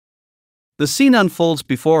The scene unfolds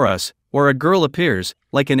before us, where a girl appears,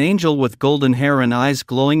 like an angel with golden hair and eyes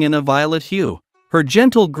glowing in a violet hue. Her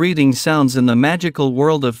gentle greeting sounds in the magical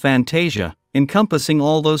world of Fantasia, encompassing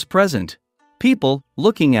all those present. People,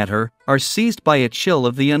 looking at her, are seized by a chill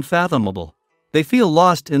of the unfathomable. They feel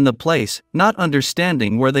lost in the place, not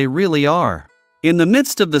understanding where they really are. In the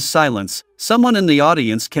midst of the silence, someone in the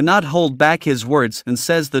audience cannot hold back his words and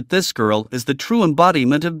says that this girl is the true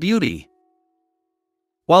embodiment of beauty.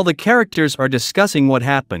 While the characters are discussing what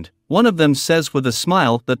happened, one of them says with a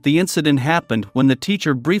smile that the incident happened when the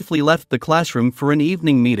teacher briefly left the classroom for an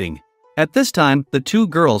evening meeting. At this time, the two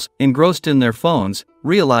girls, engrossed in their phones,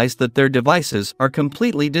 realize that their devices are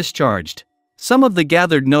completely discharged. Some of the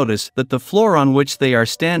gathered notice that the floor on which they are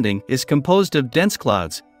standing is composed of dense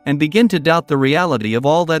clouds, and begin to doubt the reality of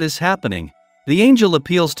all that is happening. The angel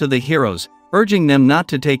appeals to the heroes, urging them not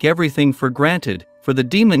to take everything for granted, for the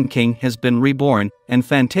Demon King has been reborn, and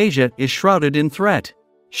Fantasia is shrouded in threat.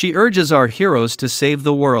 She urges our heroes to save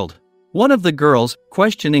the world. One of the girls,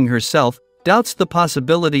 questioning herself, doubts the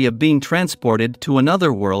possibility of being transported to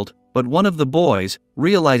another world, but one of the boys,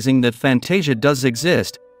 realizing that Fantasia does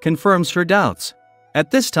exist, confirms her doubts.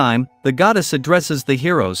 At this time, the goddess addresses the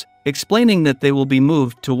heroes, explaining that they will be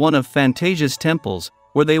moved to one of Fantasia's temples,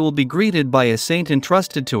 where they will be greeted by a saint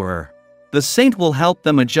entrusted to her. The saint will help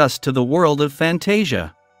them adjust to the world of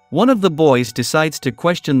Fantasia. One of the boys decides to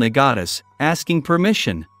question the goddess, asking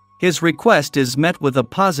permission. His request is met with a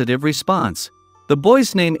positive response. The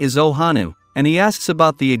boy's name is Ohanu, and he asks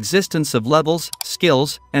about the existence of levels,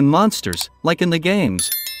 skills, and monsters, like in the games.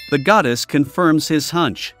 The goddess confirms his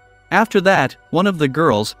hunch. After that, one of the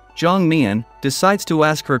girls, Jong Mian, decides to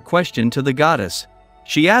ask her question to the goddess.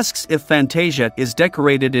 She asks if Fantasia is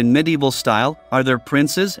decorated in medieval style, are there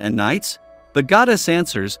princes and knights? The goddess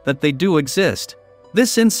answers that they do exist.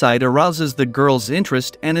 This insight arouses the girl's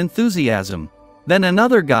interest and enthusiasm. Then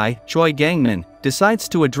another guy, Choi Gangmin, decides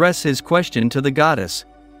to address his question to the goddess.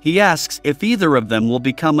 He asks if either of them will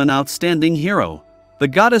become an outstanding hero. The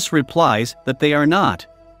goddess replies that they are not.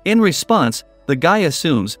 In response, the guy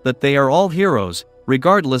assumes that they are all heroes,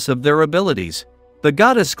 regardless of their abilities. The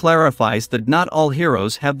goddess clarifies that not all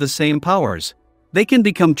heroes have the same powers. They can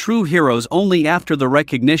become true heroes only after the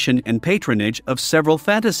recognition and patronage of several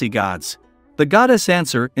fantasy gods. The goddess'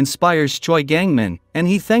 answer inspires Choi Gangmin, and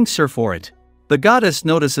he thanks her for it. The goddess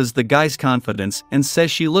notices the guy's confidence and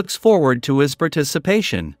says she looks forward to his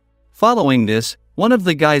participation. Following this, one of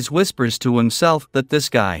the guys whispers to himself that this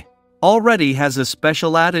guy already has a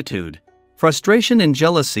special attitude. Frustration and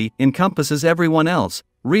jealousy encompasses everyone else,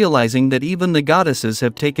 realizing that even the goddesses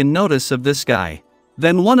have taken notice of this guy.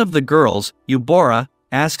 Then one of the girls, Eubora,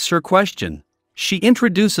 asks her question. She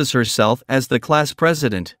introduces herself as the class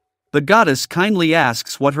president. The goddess kindly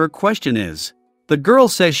asks what her question is. The girl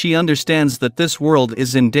says she understands that this world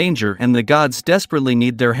is in danger and the gods desperately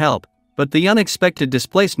need their help, but the unexpected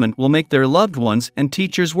displacement will make their loved ones and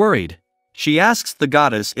teachers worried. She asks the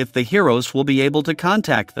goddess if the heroes will be able to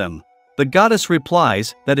contact them. The goddess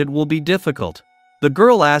replies that it will be difficult. The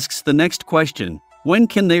girl asks the next question, when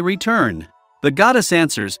can they return? The goddess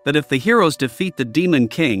answers that if the heroes defeat the Demon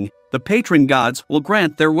King, the patron gods will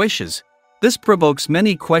grant their wishes. This provokes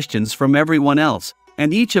many questions from everyone else,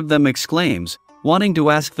 and each of them exclaims, wanting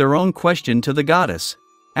to ask their own question to the goddess.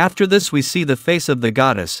 After this we see the face of the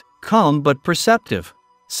goddess, calm but perceptive.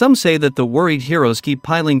 Some say that the worried heroes keep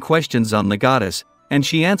piling questions on the goddess, and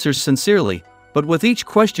she answers sincerely, but with each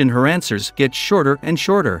question her answers get shorter and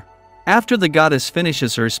shorter. After the goddess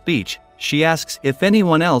finishes her speech, she asks if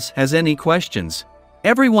anyone else has any questions.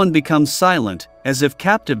 Everyone becomes silent, as if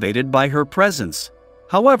captivated by her presence.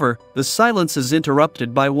 However, the silence is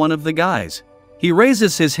interrupted by one of the guys. He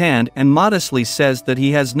raises his hand and modestly says that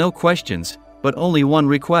he has no questions, but only one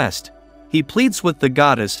request. He pleads with the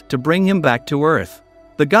goddess to bring him back to Earth.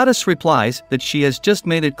 The goddess replies that she has just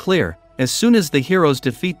made it clear, as soon as the heroes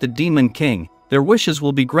defeat the Demon King, their wishes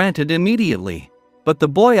will be granted immediately. But the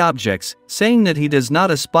boy objects, saying that he does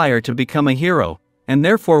not aspire to become a hero, and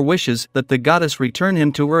therefore wishes that the goddess return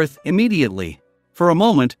him to Earth immediately. For a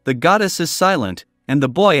moment, the goddess is silent, and the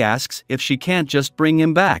boy asks if she can't just bring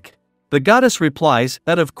him back. The goddess replies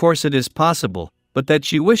that of course it is possible, but that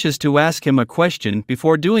she wishes to ask him a question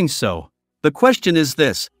before doing so. The question is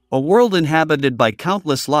this: a world inhabited by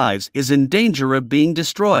countless lives is in danger of being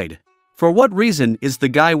destroyed. For what reason is the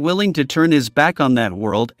guy willing to turn his back on that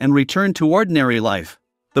world and return to ordinary life?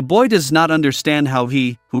 The boy does not understand how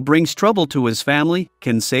he, who brings trouble to his family,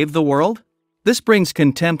 can save the world. This brings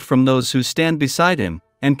contempt from those who stand beside him,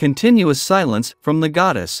 and continuous silence from the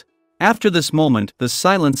goddess. After this moment, the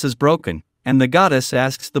silence is broken, and the goddess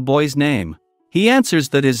asks the boy's name. He answers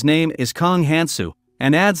that his name is Kang Hansoo,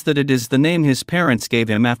 and adds that it is the name his parents gave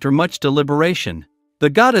him after much deliberation. The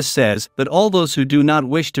goddess says that all those who do not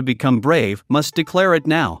wish to become brave must declare it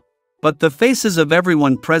now. But the faces of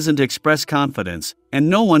everyone present express confidence, and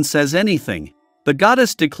no one says anything. The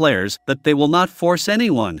goddess declares that they will not force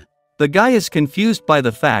anyone. The guy is confused by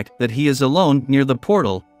the fact that he is alone near the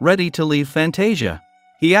portal, ready to leave Fantasia.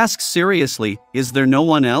 He asks seriously, "Is there no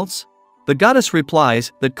one else?" The goddess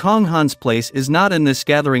replies that Kang Han's place is not in this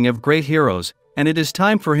gathering of great heroes, and it is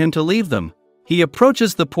time for him to leave them. He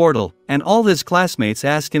approaches the portal, and all his classmates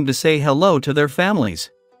ask him to say hello to their families.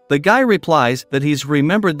 The guy replies that he's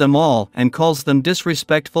remembered them all and calls them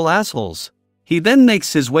disrespectful assholes. He then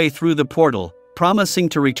makes his way through the portal, promising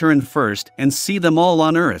to return first and see them all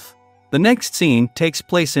on Earth. The next scene takes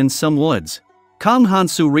place in some woods. Kang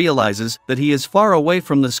Hansoo realizes that he is far away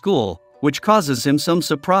from the school, which causes him some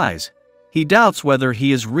surprise. He doubts whether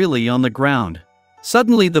he is really on the ground.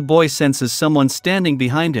 Suddenly the boy senses someone standing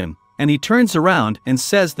behind him, and he turns around and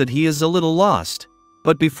says that he is a little lost.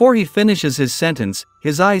 But before he finishes his sentence,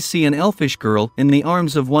 his eyes see an elfish girl in the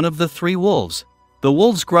arms of one of the three wolves. The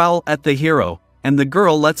wolves growl at the hero, and the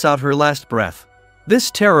girl lets out her last breath.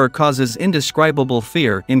 This terror causes indescribable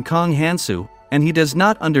fear in Kang Hansoo, and he does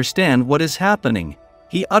not understand what is happening.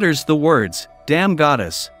 He utters the words, "Damn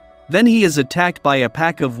goddess." Then he is attacked by a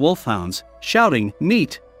pack of wolfhounds, shouting,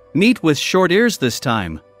 "Meat! Meat with short ears this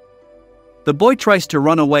time." The boy tries to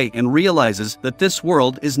run away and realizes that this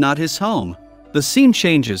world is not his home. The scene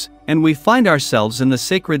changes, and we find ourselves in the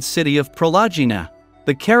sacred city of Prolagina.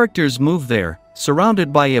 The characters move there,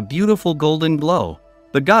 surrounded by a beautiful golden glow.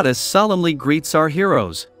 The goddess solemnly greets our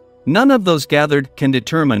heroes. None of those gathered can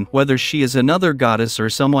determine whether she is another goddess or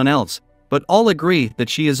someone else, but all agree that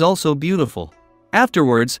she is also beautiful.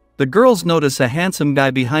 Afterwards, the girls notice a handsome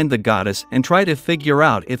guy behind the goddess and try to figure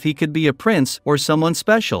out if he could be a prince or someone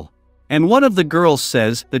special. And one of the girls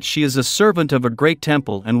says that she is a servant of a great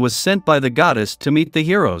temple and was sent by the goddess to meet the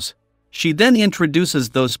heroes. She then introduces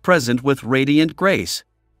those present with radiant grace.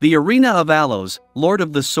 The Arena of Aloes, Lord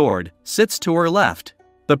of the Sword, sits to her left.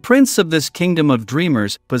 The prince of this kingdom of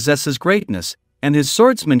dreamers possesses greatness, and his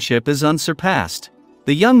swordsmanship is unsurpassed.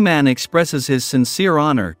 The young man expresses his sincere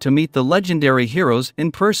honor to meet the legendary heroes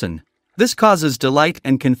in person. This causes delight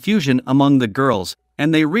and confusion among the girls,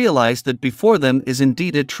 and they realize that before them is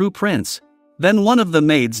indeed a true prince. Then one of the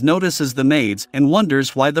maids notices the maids and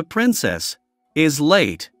wonders why the princess is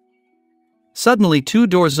late. Suddenly two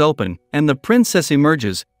doors open, and the princess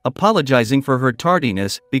emerges, apologizing for her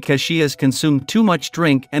tardiness because she has consumed too much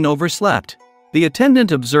drink and overslept. The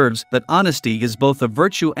attendant observes that honesty is both a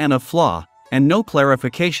virtue and a flaw, and no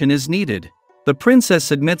clarification is needed. The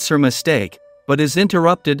princess admits her mistake, but is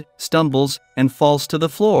interrupted, stumbles, and falls to the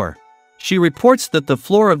floor. She reports that the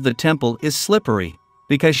floor of the temple is slippery,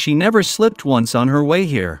 because she never slipped once on her way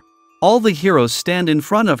here. All the heroes stand in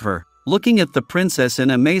front of her, looking at the princess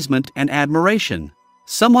in amazement and admiration.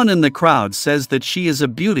 Someone in the crowd says that she is a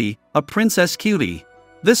beauty, a princess cutie.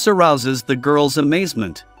 This arouses the girl's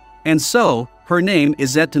amazement. And so, her name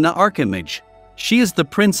is Etna Archimage. She is the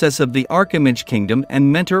princess of the Archimage Kingdom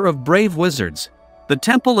and mentor of brave wizards. The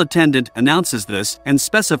temple attendant announces this and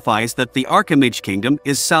specifies that the Archimage Kingdom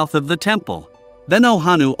is south of the temple. Then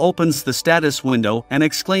Ohanu opens the status window and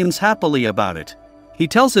exclaims happily about it. He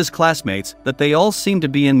tells his classmates that they all seem to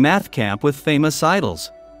be in math camp with famous idols.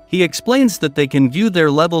 He explains that they can view their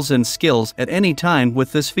levels and skills at any time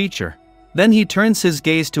with this feature. Then he turns his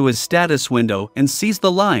gaze to his status window and sees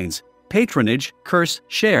the lines, patronage, curse,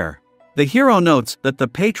 share. The hero notes that the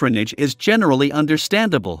patronage is generally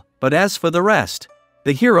understandable, but as for the rest,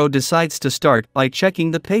 the hero decides to start by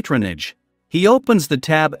checking the patronage. He opens the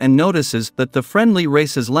tab and notices that the friendly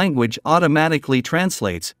race's language automatically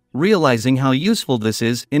translates, realizing how useful this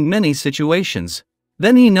is in many situations.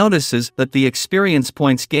 Then he notices that the experience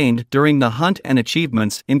points gained during the hunt and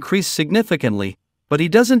achievements increase significantly, but he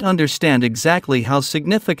doesn't understand exactly how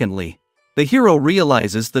significantly. The hero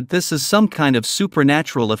realizes that this is some kind of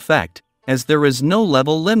supernatural effect, as there is no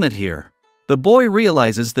level limit here. The boy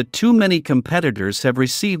realizes that too many competitors have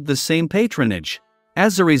received the same patronage.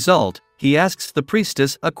 As a result, he asks the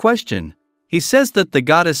priestess a question. He says that the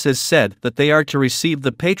goddess has said that they are to receive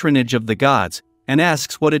the patronage of the gods, and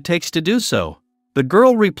asks what it takes to do so. The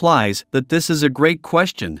girl replies that this is a great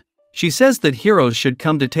question. She says that heroes should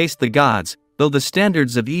come to taste the gods, though the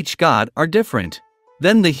standards of each god are different.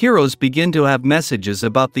 Then the heroes begin to have messages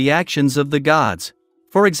about the actions of the gods.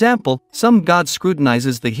 For example, some god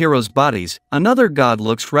scrutinizes the heroes' bodies, another god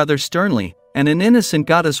looks rather sternly, and an innocent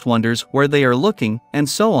goddess wonders where they are looking, and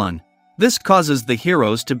so on. This causes the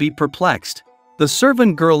heroes to be perplexed. The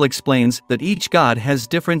servant girl explains that each god has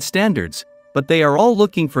different standards, but they are all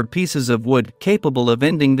looking for pieces of wood capable of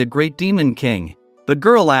ending the great demon king. The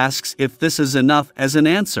girl asks if this is enough as an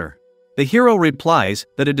answer. The hero replies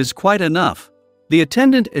that it is quite enough. The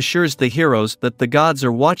attendant assures the heroes that the gods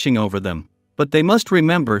are watching over them, but they must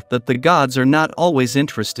remember that the gods are not always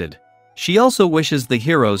interested. She also wishes the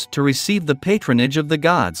heroes to receive the patronage of the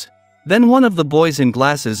gods. Then one of the boys in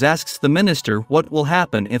glasses asks the minister what will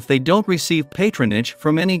happen if they don't receive patronage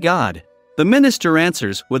from any god. The minister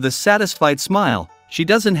answers with a satisfied smile, she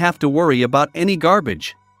doesn't have to worry about any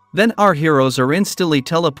garbage. Then our heroes are instantly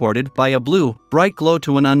teleported by a blue, bright glow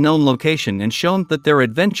to an unknown location and shown that their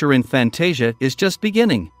adventure in Fantasia is just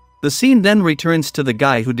beginning. The scene then returns to the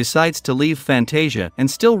guy who decides to leave Fantasia and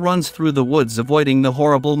still runs through the woods avoiding the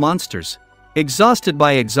horrible monsters. Exhausted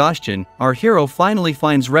by exhaustion, our hero finally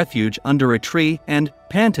finds refuge under a tree and,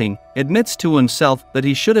 panting, admits to himself that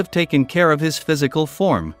he should have taken care of his physical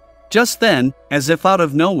form. Just then, as if out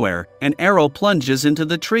of nowhere, an arrow plunges into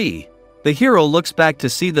the tree. The hero looks back to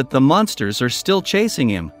see that the monsters are still chasing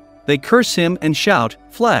him. They curse him and shout,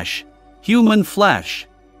 "Flesh! Human flesh!"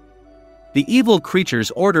 The evil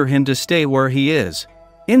creatures order him to stay where he is.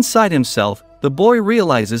 Inside himself, the boy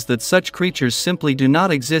realizes that such creatures simply do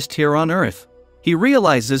not exist here on Earth. He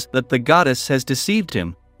realizes that the goddess has deceived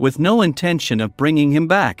him, with no intention of bringing him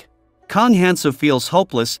back. Kang Hansoo feels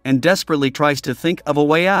hopeless and desperately tries to think of a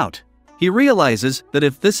way out. He realizes that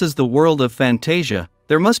if this is the world of Fantasia,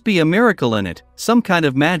 there must be a miracle in it, some kind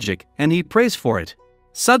of magic, and he prays for it.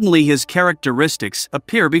 Suddenly his characteristics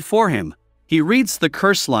appear before him. He reads the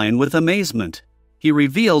curse line with amazement. He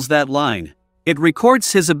reveals that line. It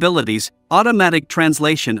records his abilities, automatic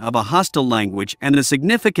translation of a hostile language, and a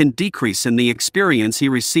significant decrease in the experience he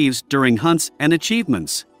receives during hunts and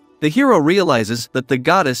achievements. The hero realizes that the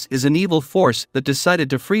goddess is an evil force that decided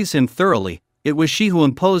to freeze him thoroughly. It was she who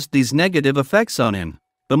imposed these negative effects on him.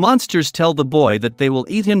 The monsters tell the boy that they will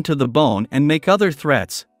eat him to the bone and make other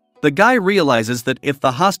threats. The guy realizes that if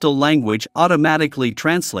the hostile language automatically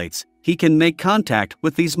translates, he can make contact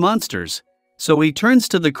with these monsters. So he turns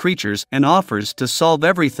to the creatures and offers to solve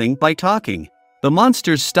everything by talking. The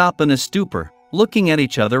monsters stop in a stupor, looking at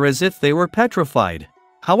each other as if they were petrified.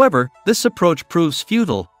 However, this approach proves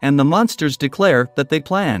futile, and the monsters declare that they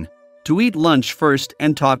plan to eat lunch first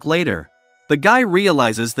and talk later. The guy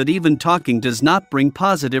realizes that even talking does not bring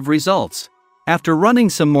positive results. After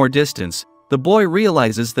running some more distance, the boy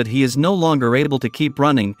realizes that he is no longer able to keep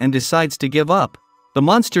running and decides to give up. The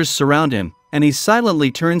monsters surround him, and he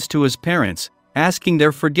silently turns to his parents, asking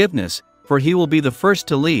their forgiveness, for he will be the first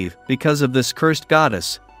to leave because of this cursed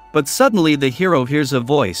goddess. But suddenly the hero hears a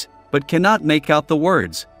voice, but cannot make out the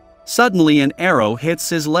words. Suddenly an arrow hits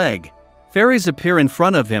his leg. Fairies appear in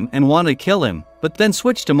front of him and want to kill him, but then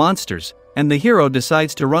switch to monsters, and the hero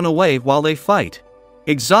decides to run away while they fight.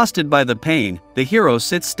 Exhausted by the pain, the hero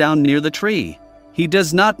sits down near the tree. He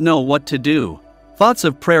does not know what to do. Thoughts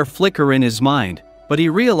of prayer flicker in his mind, but he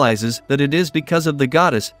realizes that it is because of the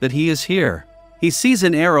goddess that he is here. He sees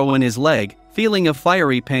an arrow in his leg, feeling a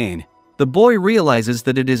fiery pain. The boy realizes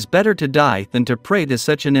that it is better to die than to pray to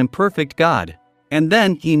such an imperfect god. And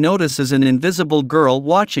then he notices an invisible girl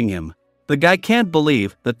watching him. The guy can't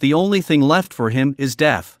believe that the only thing left for him is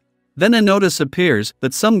death. Then a notice appears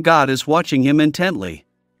that some god is watching him intently.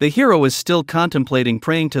 The hero is still contemplating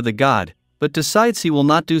praying to the god, but decides he will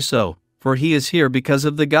not do so, for he is here because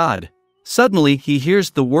of the god. Suddenly he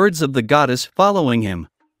hears the words of the goddess following him.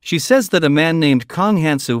 She says that a man named Kang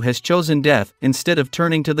Hansoo has chosen death instead of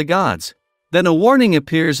turning to the gods. Then a warning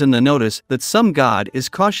appears in the notice that some god is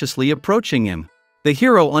cautiously approaching him. The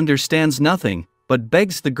hero understands nothing, but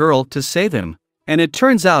begs the girl to save him. And it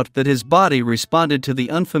turns out that his body responded to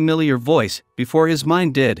the unfamiliar voice before his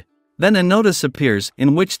mind did. Then a notice appears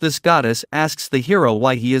in which this goddess asks the hero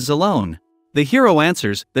why he is alone. The hero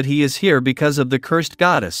answers that he is here because of the cursed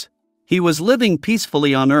goddess. He was living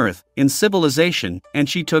peacefully on Earth, in civilization, and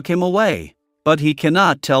she took him away. But he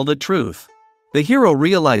cannot tell the truth. The hero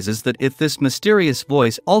realizes that if this mysterious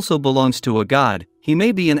voice also belongs to a god, he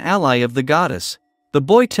may be an ally of the goddess. The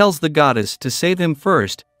boy tells the goddess to save him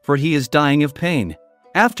first, for he is dying of pain.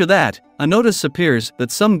 After that, a notice appears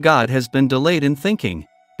that some god has been delayed in thinking.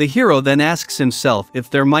 The hero then asks himself if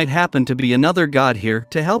there might happen to be another god here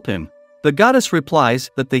to help him. The goddess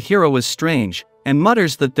replies that the hero is strange, and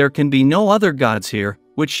mutters that there can be no other gods here,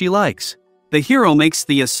 which she likes. The hero makes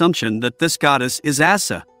the assumption that this goddess is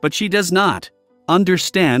Asa, but she does not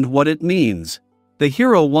understand what it means. The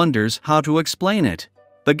hero wonders how to explain it.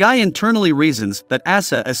 The guy internally reasons that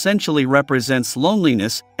Asa essentially represents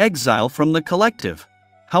loneliness, exile from the collective.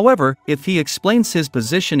 However, if he explains his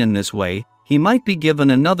position in this way, he might be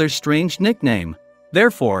given another strange nickname.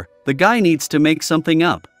 Therefore, the guy needs to make something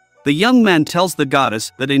up. The young man tells the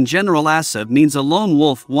goddess that in general Asa means a lone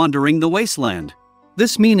wolf wandering the wasteland.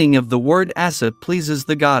 This meaning of the word Asa pleases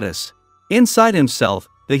the goddess. Inside himself,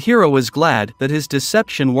 the hero is glad that his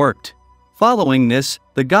deception worked. Following this,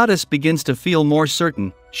 the goddess begins to feel more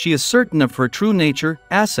certain. She is certain of her true nature,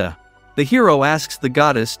 Asa. The hero asks the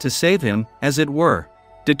goddess to save him, as it were.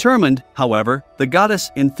 Determined, however, the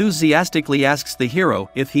goddess enthusiastically asks the hero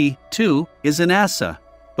if he, too, is an Asa.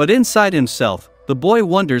 But inside himself, the boy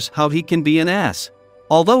wonders how he can be an ass.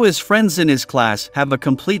 Although his friends in his class have a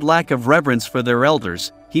complete lack of reverence for their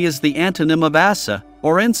elders, he is the antonym of Asa,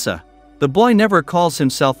 or Insa. The boy never calls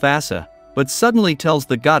himself Asa, but suddenly tells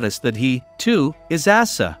the goddess that he, too, is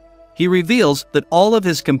Asa. He reveals that all of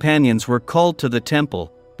his companions were called to the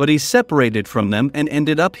temple, but he separated from them and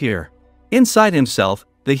ended up here. Inside himself,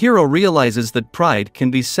 the hero realizes that pride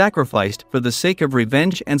can be sacrificed for the sake of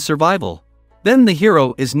revenge and survival. Then the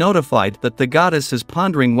hero is notified that the goddess is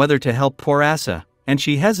pondering whether to help poor Asa, and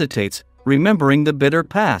she hesitates, remembering the bitter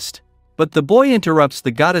past. But the boy interrupts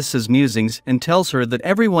the goddess's musings and tells her that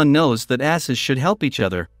everyone knows that asses should help each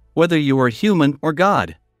other, whether you are human or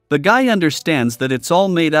god. The guy understands that it's all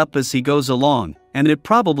made up as he goes along, and it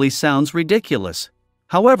probably sounds ridiculous.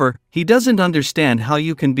 However, he doesn't understand how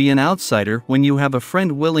you can be an outsider when you have a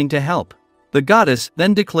friend willing to help. The goddess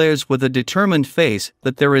then declares with a determined face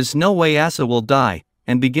that there is no way Asa will die,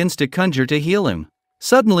 and begins to conjure to heal him.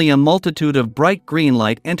 Suddenly a multitude of bright green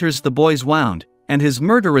light enters the boy's wound, and his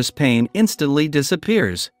murderous pain instantly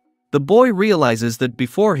disappears. The boy realizes that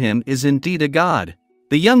before him is indeed a god.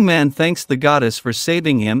 The young man thanks the goddess for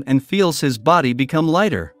saving him and feels his body become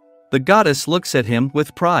lighter. The goddess looks at him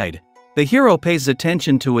with pride. The hero pays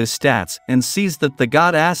attention to his stats and sees that the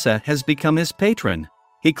god Asa has become his patron.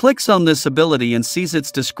 He clicks on this ability and sees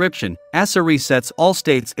its description: Asa resets all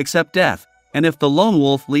states except death, and if the lone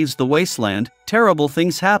wolf leaves the wasteland, terrible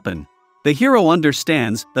things happen. The hero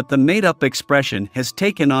understands that the made-up expression has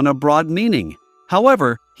taken on a broad meaning.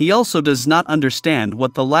 However, he also does not understand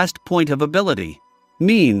what the last point of ability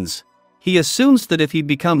means. He assumes that if he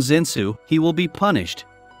becomes Insu, he will be punished.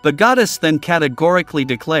 The goddess then categorically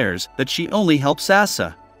declares that she only helps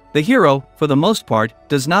Asa. The hero, for the most part,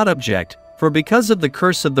 does not object, for because of the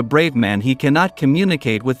curse of the brave man he cannot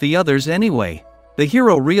communicate with the others anyway. The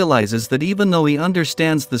hero realizes that even though he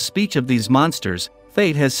understands the speech of these monsters,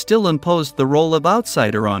 fate has still imposed the role of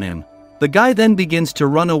outsider on him. The guy then begins to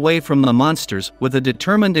run away from the monsters with a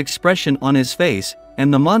determined expression on his face,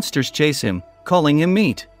 and the monsters chase him, calling him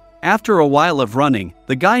meat. After a while of running,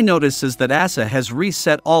 the guy notices that Asa has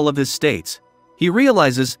reset all of his states. He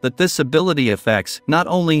realizes that this ability affects not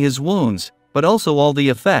only his wounds, but also all the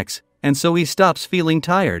effects, and so he stops feeling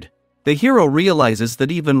tired. The hero realizes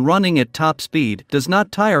that even running at top speed does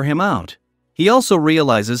not tire him out. He also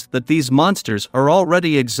realizes that these monsters are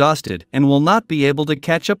already exhausted and will not be able to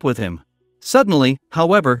catch up with him. Suddenly,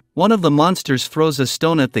 however, one of the monsters throws a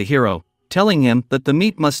stone at the hero, telling him that the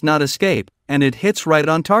meat must not escape, and it hits right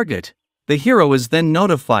on target. The hero is then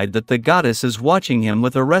notified that the goddess is watching him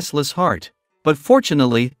with a restless heart. But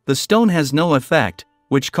fortunately, the stone has no effect,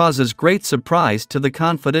 which causes great surprise to the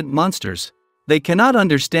confident monsters. They cannot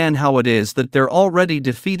understand how it is that their already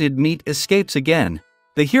defeated meat escapes again.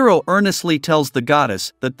 The hero earnestly tells the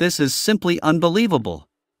goddess that this is simply unbelievable.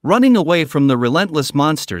 Running away from the relentless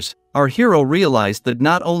monsters, our hero realized that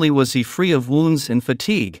not only was he free of wounds and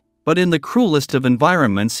fatigue, but in the cruelest of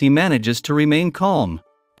environments he manages to remain calm.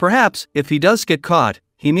 Perhaps, if he does get caught,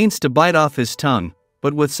 he means to bite off his tongue,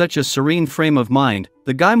 but with such a serene frame of mind,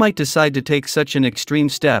 the guy might decide to take such an extreme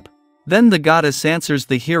step. Then the goddess answers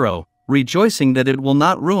the hero, rejoicing that it will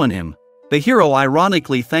not ruin him. The hero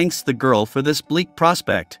ironically thanks the girl for this bleak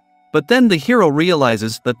prospect. But then the hero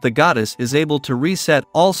realizes that the goddess is able to reset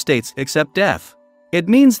all states except death. It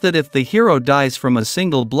means that if the hero dies from a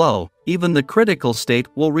single blow, even the critical state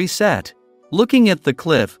will reset. Looking at the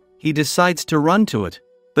cliff, he decides to run to it.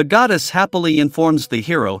 The goddess happily informs the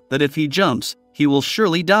hero that if he jumps, he will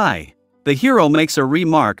surely die. The hero makes a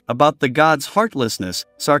remark about the god's heartlessness,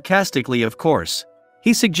 sarcastically of course.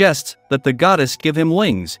 He suggests that the goddess give him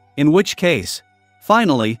wings, in which case.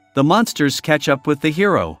 Finally, the monsters catch up with the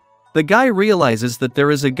hero. The guy realizes that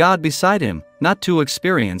there is a god beside him, not too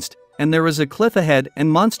experienced, and there is a cliff ahead and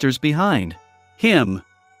monsters behind him.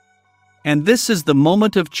 And this is the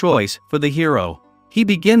moment of choice for the hero. He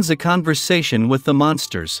begins a conversation with the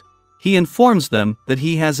monsters. He informs them that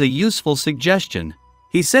he has a useful suggestion.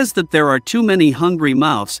 He says that there are too many hungry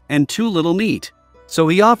mouths and too little meat. So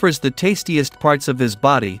he offers the tastiest parts of his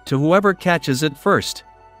body to whoever catches it first.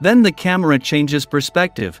 Then the camera changes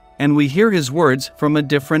perspective, and we hear his words from a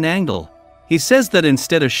different angle. He says that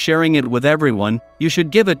instead of sharing it with everyone, you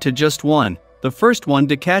should give it to just one, the first one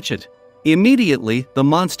to catch it. Immediately, the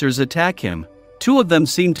monsters attack him. Two of them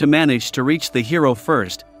seem to manage to reach the hero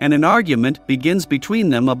first, and an argument begins between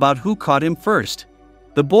them about who caught him first.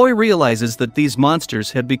 The boy realizes that these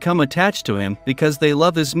monsters have become attached to him because they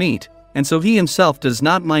love his meat, and so he himself does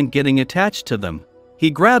not mind getting attached to them. He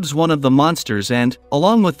grabs one of the monsters and,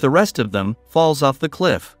 along with the rest of them, falls off the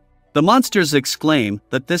cliff. The monsters exclaim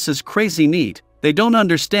that this is crazy neat, they don't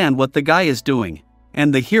understand what the guy is doing,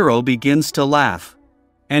 and the hero begins to laugh.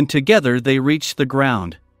 And together they reach the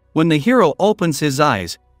ground. When the hero opens his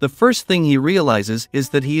eyes, the first thing he realizes is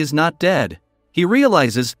that he is not dead. He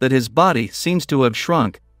realizes that his body seems to have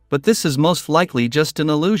shrunk, but this is most likely just an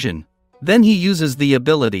illusion. Then he uses the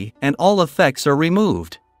ability and all effects are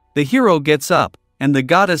removed. The hero gets up, and the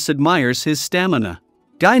goddess admires his stamina.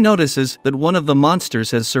 Guy notices that one of the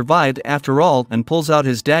monsters has survived after all and pulls out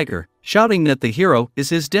his dagger, shouting that the hero is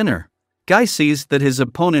his dinner. Guy sees that his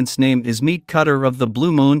opponent's name is Meat Cutter of the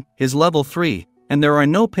Blue Moon, his level 3, and there are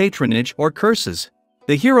no patronage or curses.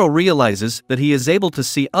 The hero realizes that he is able to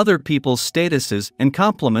see other people's statuses and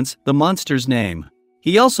compliments the monster's name.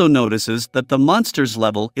 He also notices that the monster's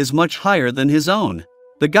level is much higher than his own.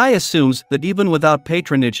 The guy assumes that even without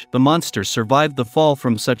patronage the monster survived the fall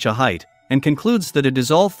from such a height, and concludes that it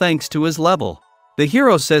is all thanks to his level. The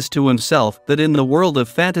hero says to himself that in the world of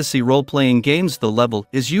fantasy role-playing games the level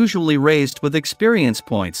is usually raised with experience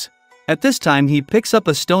points. At this time he picks up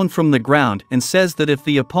a stone from the ground and says that if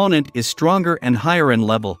the opponent is stronger and higher in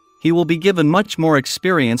level, he will be given much more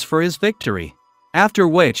experience for his victory. After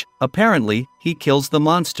which, apparently, he kills the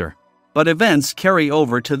monster. But events carry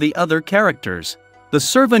over to the other characters. The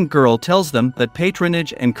servant girl tells them that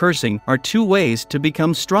patronage and cursing are two ways to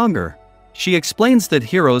become stronger. She explains that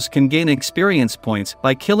heroes can gain experience points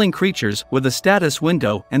by killing creatures with a status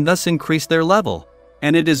window and thus increase their level.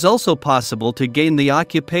 And it is also possible to gain the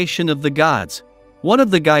occupation of the gods. One of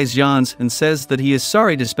the guys yawns and says that he is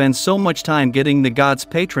sorry to spend so much time getting the gods'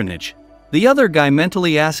 patronage. The other guy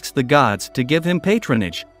mentally asks the gods to give him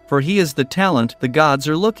patronage, for he is the talent the gods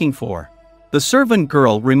are looking for. The servant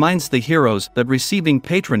girl reminds the heroes that receiving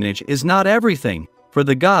patronage is not everything, for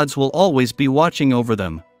the gods will always be watching over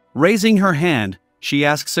them. Raising her hand, she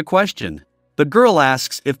asks a question. The girl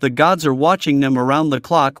asks if the gods are watching them around the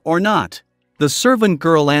clock or not. The servant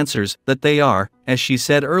girl answers that they are, as she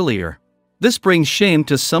said earlier. This brings shame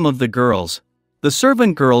to some of the girls. The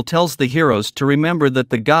servant girl tells the heroes to remember that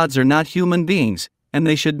the gods are not human beings, and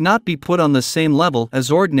they should not be put on the same level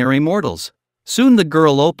as ordinary mortals. Soon the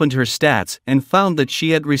girl opened her stats and found that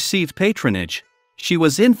she had received patronage. She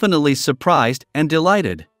was infinitely surprised and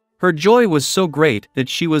delighted. Her joy was so great that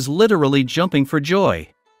she was literally jumping for joy.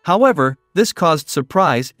 However, this caused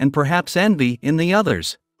surprise and perhaps envy in the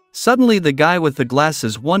others. Suddenly the guy with the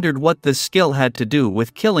glasses wondered what this skill had to do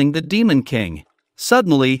with killing the Demon King.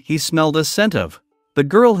 Suddenly he smelled a scent of. The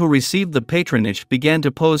girl who received the patronage began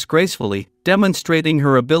to pose gracefully, demonstrating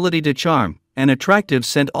her ability to charm. An attractive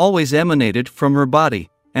scent always emanated from her body,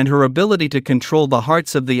 and her ability to control the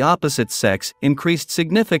hearts of the opposite sex increased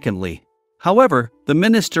significantly. However, the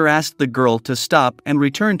minister asked the girl to stop and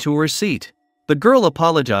return to her seat. The girl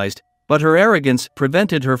apologized, but her arrogance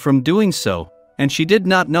prevented her from doing so, and she did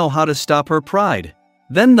not know how to stop her pride.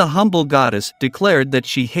 Then the humble goddess declared that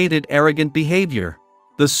she hated arrogant behavior.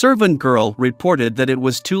 The servant girl reported that it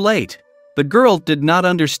was too late. The girl did not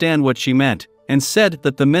understand what she meant, and said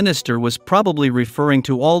that the minister was probably referring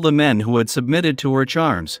to all the men who had submitted to her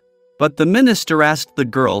charms. But the minister asked the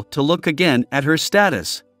girl to look again at her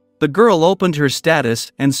status. The girl opened her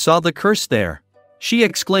status and saw the curse there. She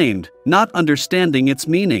exclaimed, not understanding its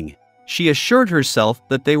meaning. She assured herself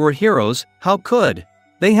that they were heroes. How could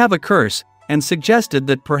they have a curse, and suggested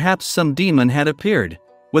that perhaps some demon had appeared.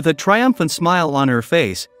 With a triumphant smile on her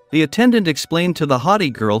face, the attendant explained to the haughty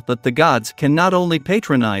girl that the gods can not only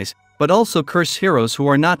patronize, but also curse heroes who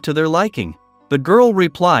are not to their liking. The girl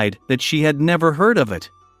replied that she had never heard of it.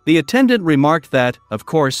 The attendant remarked that, of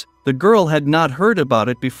course, the girl had not heard about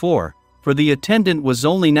it before, for the attendant was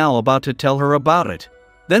only now about to tell her about it.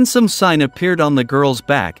 Then some sign appeared on the girl's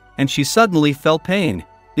back, and she suddenly felt pain.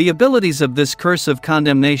 The abilities of this curse of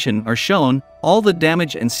condemnation are shown, all the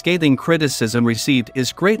damage and scathing criticism received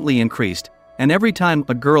is greatly increased, and every time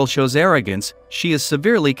a girl shows arrogance, she is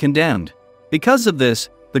severely condemned. Because of this,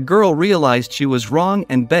 the girl realized she was wrong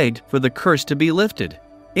and begged for the curse to be lifted.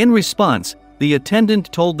 In response, the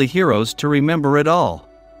attendant told the heroes to remember it all.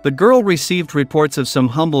 The girl received reports of some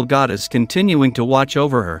humble goddess continuing to watch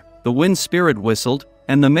over her. The wind spirit whistled,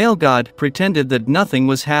 and the male god pretended that nothing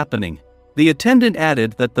was happening. The attendant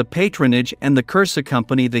added that the patronage and the curse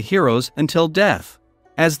accompany the heroes until death.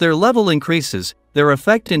 As their level increases, their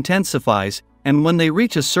effect intensifies, and when they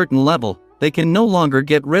reach a certain level, they can no longer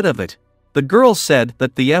get rid of it. The girl said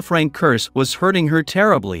that the F-rank curse was hurting her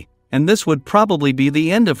terribly, and this would probably be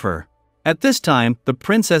the end of her. At this time, the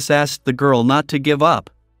princess asked the girl not to give up.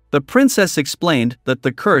 The princess explained that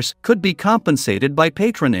the curse could be compensated by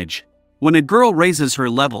patronage. When a girl raises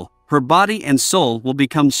her level, her body and soul will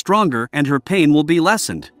become stronger and her pain will be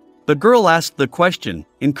lessened. The girl asked the question,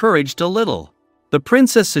 encouraged a little. The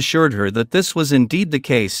princess assured her that this was indeed the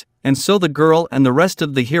case, and so the girl and the rest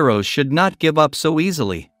of the heroes should not give up so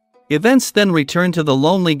easily. Events then return to the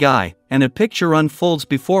lonely guy, and a picture unfolds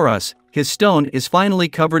before us. His stone is finally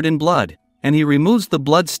covered in blood, and he removes the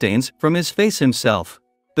bloodstains from his face himself.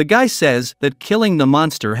 The guy says that killing the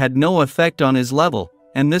monster had no effect on his level,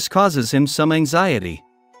 and this causes him some anxiety.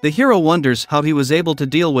 The hero wonders how he was able to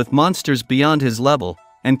deal with monsters beyond his level,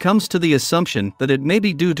 and comes to the assumption that it may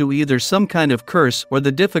be due to either some kind of curse or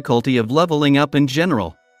the difficulty of leveling up in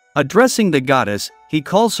general. Addressing the goddess, he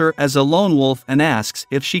calls her as a lone wolf and asks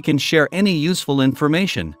if she can share any useful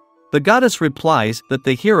information. The goddess replies that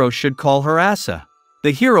the hero should call her Asa.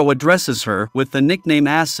 The hero addresses her with the nickname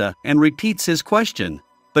Asa and repeats his question.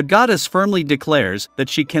 The goddess firmly declares that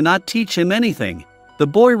she cannot teach him anything. The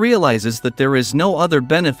boy realizes that there is no other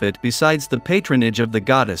benefit besides the patronage of the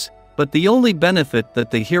goddess, but the only benefit that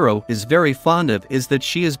the hero is very fond of is that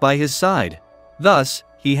she is by his side. Thus,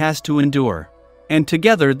 he has to endure. And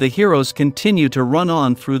together the heroes continue to run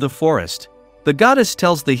on through the forest. The goddess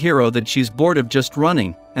tells the hero that she's bored of just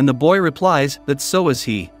running, and the boy replies that so is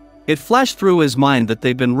he. It flashed through his mind that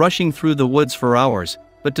they've been rushing through the woods for hours,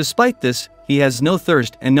 but despite this, he has no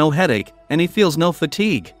thirst and no headache, and he feels no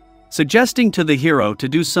fatigue. Suggesting to the hero to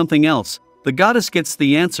do something else, the goddess gets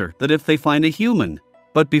the answer that if they find a human.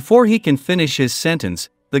 But before he can finish his sentence,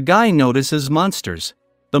 the guy notices monsters.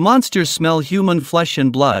 The monsters smell human flesh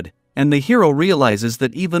and blood, and the hero realizes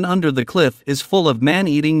that even under the cliff is full of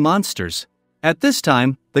man-eating monsters. At this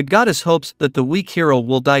time, the goddess hopes that the weak hero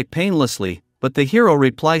will die painlessly, but the hero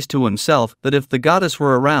replies to himself that if the goddess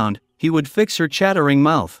were around, he would fix her chattering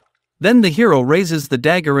mouth. Then the hero raises the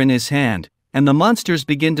dagger in his hand, and the monsters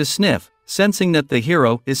begin to sniff, sensing that the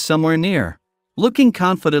hero is somewhere near. Looking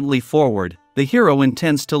confidently forward, the hero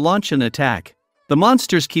intends to launch an attack. The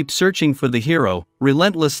monsters keep searching for the hero,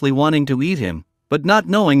 relentlessly wanting to eat him, but not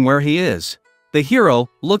knowing where he is. The hero,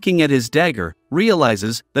 looking at his dagger,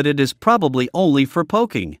 realizes that it is probably only for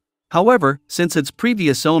poking. However, since its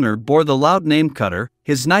previous owner bore the loud name Cutter,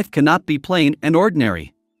 his knife cannot be plain and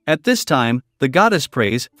ordinary. At this time, the goddess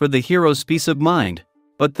prays for the hero's peace of mind.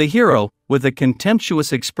 But the hero, with a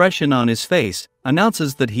contemptuous expression on his face,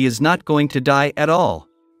 announces that he is not going to die at all.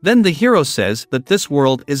 Then the hero says that this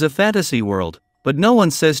world is a fantasy world, but no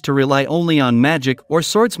one says to rely only on magic or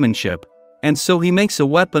swordsmanship. And so he makes a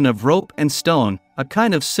weapon of rope and stone, a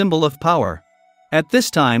kind of symbol of power. At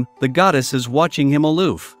this time, the goddess is watching him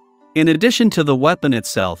aloof. In addition to the weapon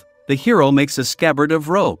itself, the hero makes a scabbard of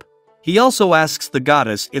rope. He also asks the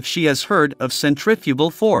goddess if she has heard of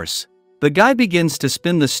centrifugal force. The guy begins to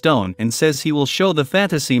spin the stone and says he will show the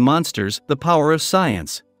fantasy monsters the power of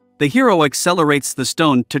science. The hero accelerates the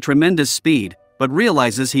stone to tremendous speed, but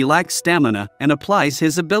realizes he lacks stamina and applies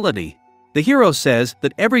his ability. The hero says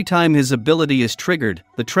that every time his ability is triggered,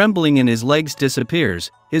 the trembling in his legs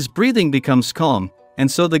disappears, his breathing becomes calm, and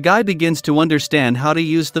so the guy begins to understand how to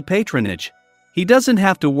use the patronage. He doesn't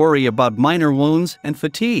have to worry about minor wounds and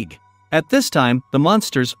fatigue. At this time, the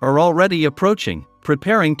monsters are already approaching,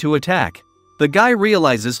 preparing to attack. The guy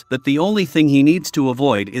realizes that the only thing he needs to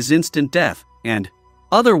avoid is instant death, and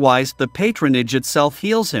otherwise the patronage itself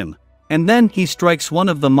heals him. And then he strikes one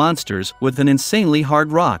of the monsters with an insanely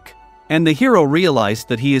hard rock. And the hero realized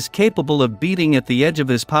that he is capable of beating at the edge of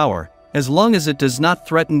his power, as long as it does not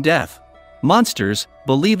threaten death. Monsters,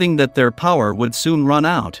 believing that their power would soon run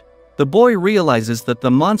out. The boy realizes that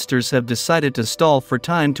the monsters have decided to stall for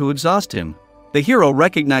time to exhaust him. The hero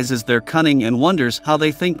recognizes their cunning and wonders how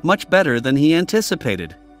they think much better than he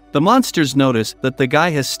anticipated. The monsters notice that the guy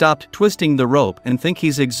has stopped twisting the rope and think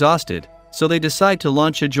he's exhausted, so they decide to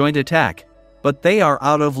launch a joint attack. But they are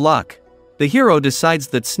out of luck. The hero decides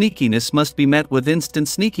that sneakiness must be met with instant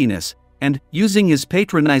sneakiness, and, using his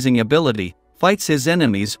patronizing ability, fights his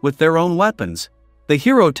enemies with their own weapons. The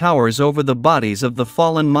hero towers over the bodies of the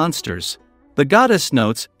fallen monsters. The goddess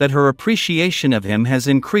notes that her appreciation of him has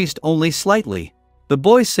increased only slightly. The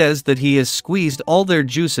boy says that he has squeezed all their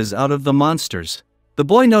juices out of the monsters. The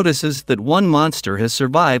boy notices that one monster has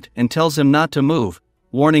survived and tells him not to move,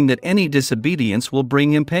 warning that any disobedience will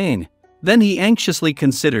bring him pain. Then he anxiously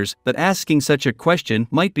considers that asking such a question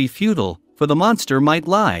might be futile, for the monster might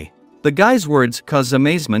lie. The guy's words cause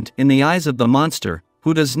amazement in the eyes of the monster,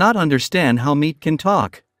 who does not understand how meat can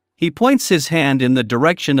talk. He points his hand in the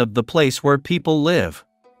direction of the place where people live.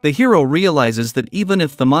 The hero realizes that even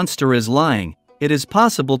if the monster is lying, it is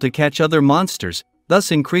possible to catch other monsters,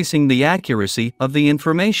 thus increasing the accuracy of the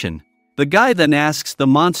information. The guy then asks the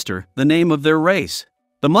monster the name of their race.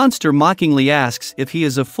 The monster mockingly asks if he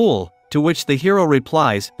is a fool, to which the hero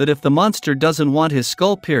replies that if the monster doesn't want his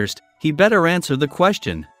skull pierced, he better answer the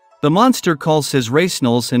question. The monster calls his race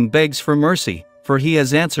Knowles and begs for mercy, for he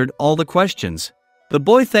has answered all the questions. The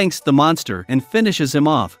boy thanks the monster and finishes him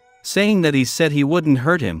off, saying that he said he wouldn't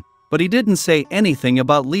hurt him, but he didn't say anything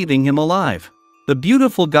about leaving him alive. The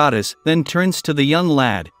beautiful goddess then turns to the young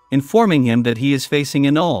lad, informing him that he is facing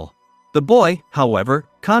a knoll. The boy, however,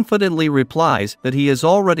 confidently replies that he has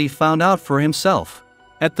already found out for himself.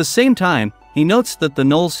 At the same time, he notes that the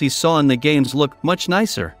knolls he saw in the games look much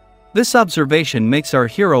nicer. This observation makes our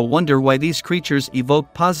hero wonder why these creatures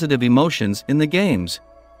evoke positive emotions in the games.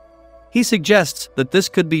 He suggests that this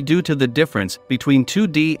could be due to the difference between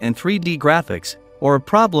 2D and 3D graphics, or a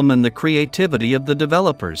problem in the creativity of the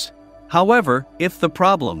developers. However, if the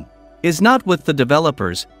problem is not with the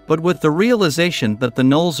developers, but with the realization that the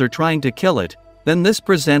knolls are trying to kill it, then this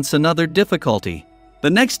presents another difficulty. The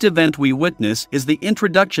next event we witness is the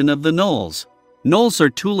introduction of the knolls. Knolls are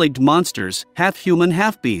two-legged monsters, half-human,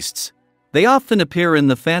 half-beasts. They often appear in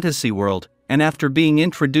the fantasy world, and after being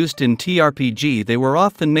introduced in TRPG they were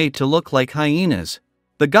often made to look like hyenas.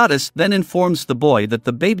 The goddess then informs the boy that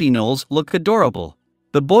the baby knolls look adorable.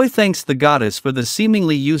 The boy thanks the goddess for the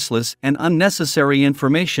seemingly useless and unnecessary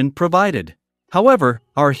information provided. However,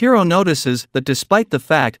 our hero notices that despite the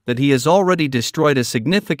fact that he has already destroyed a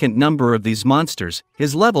significant number of these monsters,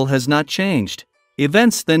 his level has not changed.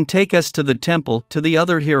 Events then take us to the temple to the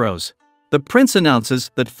other heroes. The prince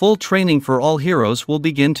announces that full training for all heroes will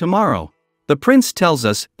begin tomorrow. The prince tells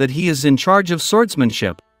us that he is in charge of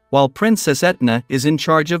swordsmanship, while Princess Etna is in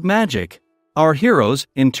charge of magic. Our heroes,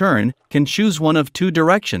 in turn, can choose one of two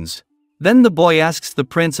directions. Then the boy asks the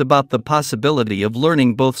prince about the possibility of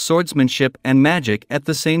learning both swordsmanship and magic at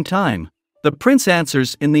the same time. The prince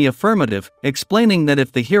answers in the affirmative, explaining that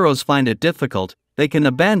if the heroes find it difficult, they can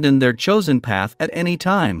abandon their chosen path at any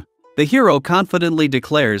time. The hero confidently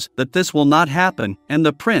declares that this will not happen, and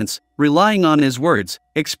the prince, relying on his words,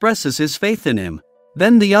 expresses his faith in him.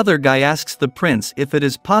 Then the other guy asks the prince if it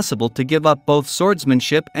is possible to give up both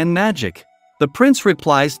swordsmanship and magic. The prince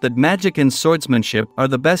replies that magic and swordsmanship are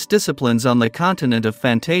the best disciplines on the continent of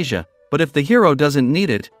Fantasia, but if the hero doesn't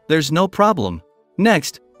need it, there's no problem.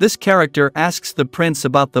 Next, this character asks the prince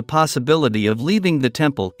about the possibility of leaving the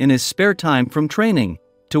temple in his spare time from training,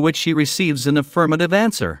 to which he receives an affirmative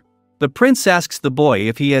answer. The prince asks the boy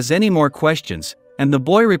if he has any more questions, and the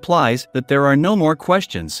boy replies that there are no more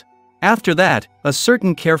questions. After that, a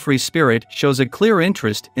certain carefree spirit shows a clear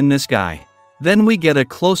interest in this guy. Then we get a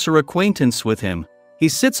closer acquaintance with him. He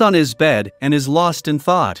sits on his bed and is lost in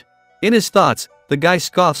thought. In his thoughts, the guy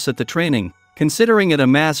scoffs at the training, considering it a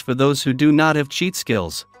mass for those who do not have cheat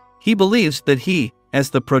skills. He believes that he,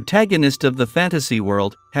 as the protagonist of the fantasy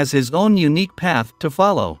world, has his own unique path to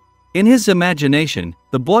follow. In his imagination,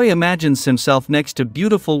 the boy imagines himself next to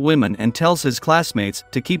beautiful women and tells his classmates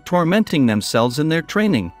to keep tormenting themselves in their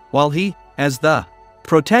training, while he, as the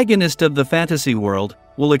protagonist of the fantasy world,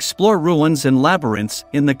 will explore ruins and labyrinths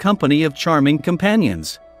in the company of charming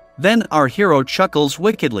companions. Then our hero chuckles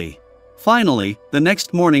wickedly. Finally, the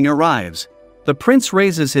next morning arrives. The prince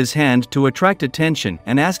raises his hand to attract attention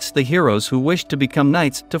and asks the heroes who wish to become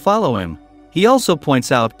knights to follow him. He also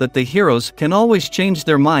points out that the heroes can always change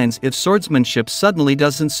their minds if swordsmanship suddenly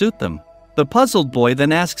doesn't suit them. The puzzled boy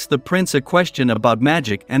then asks the prince a question about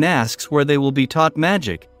magic and asks where they will be taught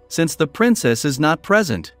magic, since the princess is not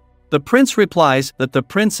present. The prince replies that the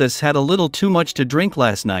princess had a little too much to drink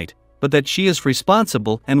last night, but that she is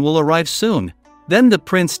responsible and will arrive soon. Then the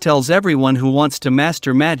prince tells everyone who wants to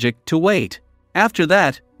master magic to wait. After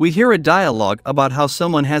that, we hear a dialogue about how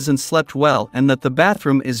someone hasn't slept well and that the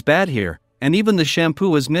bathroom is bad here, and even the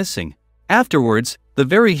shampoo is missing. Afterwards, the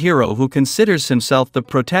very hero who considers himself the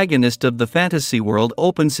protagonist of the fantasy world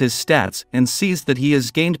opens his stats and sees that he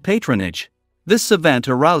has gained patronage. This event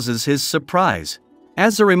arouses his surprise.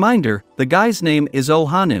 As a reminder, the guy's name is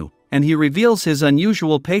Ohanu, and he reveals his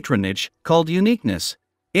unusual patronage, called uniqueness.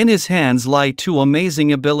 In his hands lie two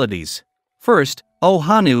amazing abilities. First,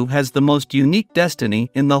 Ohanu has the most unique destiny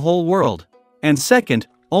in the whole world. And second,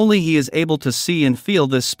 only he is able to see and feel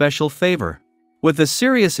this special favor. With a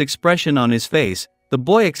serious expression on his face, The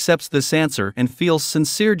boy accepts this answer and feels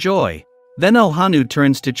sincere joy. Then Hanu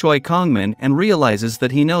turns to Choi Kongmin and realizes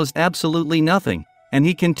that he knows absolutely nothing, and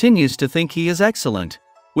he continues to think he is excellent.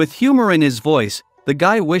 With humor in his voice, the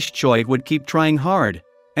guy wished Choi would keep trying hard.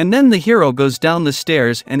 And then the hero goes down the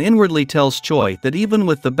stairs and inwardly tells Choi that even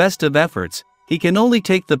with the best of efforts, he can only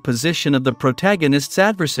take the position of the protagonist's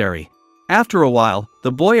adversary. After a while,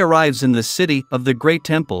 the boy arrives in the city of the Great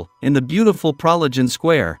Temple, in the beautiful Prologian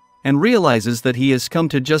Square, and realizes that he has come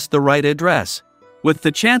to just the right address. With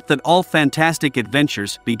the chant that all fantastic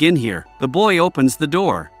adventures begin here, the boy opens the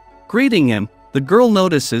door. Greeting him, the girl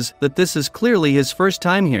notices that this is clearly his first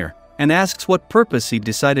time here, and asks what purpose he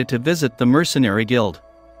decided to visit the mercenary guild.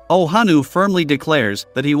 Hanu firmly declares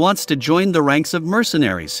that he wants to join the ranks of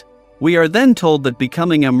mercenaries. We are then told that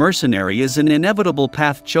becoming a mercenary is an inevitable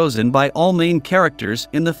path chosen by all main characters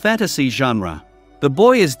in the fantasy genre. The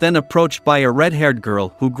boy is then approached by a red-haired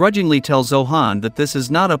girl who grudgingly tells Han that this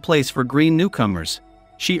is not a place for green newcomers.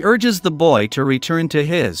 She urges the boy to return to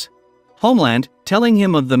his homeland, telling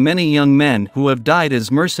him of the many young men who have died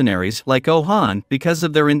as mercenaries like Han because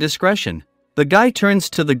of their indiscretion. The guy turns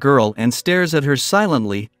to the girl and stares at her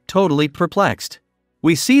silently, totally perplexed.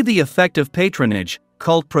 We see the effect of patronage,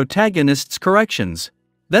 called protagonist's corrections.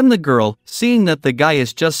 Then the girl, seeing that the guy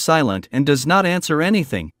is just silent and does not answer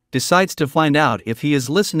anything, decides to find out if he is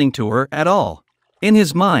listening to her at all. In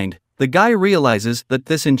his mind, the guy realizes that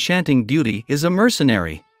this enchanting beauty is a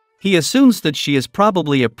mercenary. He assumes that she is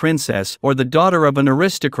probably a princess or the daughter of an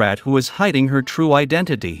aristocrat who is hiding her true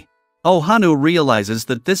identity. Hanu realizes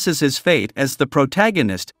that this is his fate as the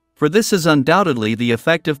protagonist, for this is undoubtedly the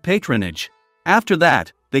effect of patronage. After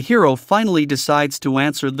that, the hero finally decides to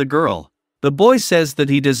answer the girl. The boy says that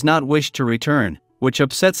he does not wish to return, which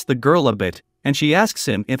upsets the girl a bit, and she asks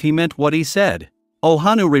him if he meant what he said.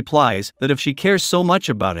 Hanu replies that if she cares so much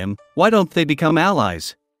about him, why don't they become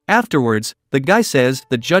allies? Afterwards, the guy says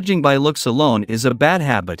that judging by looks alone is a bad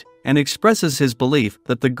habit, and expresses his belief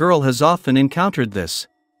that the girl has often encountered this.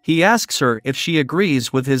 He asks her if she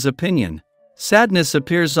agrees with his opinion. Sadness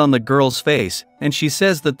appears on the girl's face, and she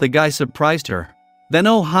says that the guy surprised her. Then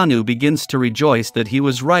Hanu begins to rejoice that he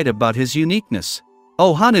was right about his uniqueness.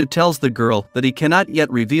 Hanu tells the girl that he cannot yet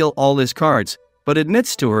reveal all his cards, but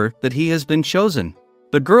admits to her that he has been chosen.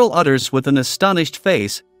 The girl utters with an astonished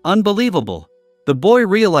face, "Unbelievable." The boy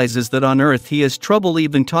realizes that on Earth he has trouble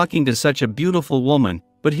even talking to such a beautiful woman,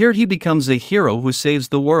 but here he becomes a hero who saves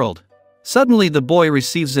the world. Suddenly the boy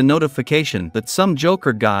receives a notification that some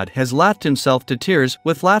joker god has laughed himself to tears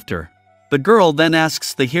with laughter. The girl then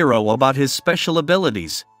asks the hero about his special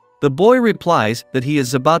abilities. The boy replies that he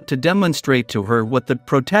is about to demonstrate to her what the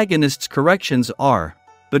protagonist's corrections are.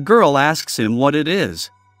 The girl asks him what it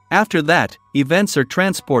is. After that, events are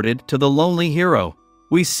transported to the lonely hero.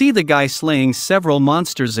 We see the guy slaying several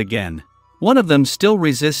monsters again. One of them still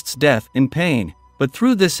resists death in pain, but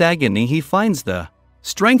through this agony he finds the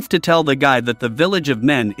strength to tell the guy that the village of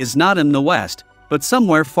men is not in the west, but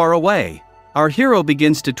somewhere far away. Our hero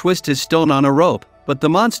begins to twist his stone on a rope, but the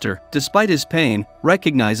monster, despite his pain,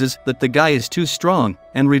 recognizes that the guy is too strong,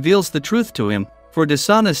 and reveals the truth to him, for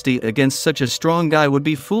dishonesty against such a strong guy would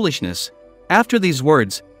be foolishness. After these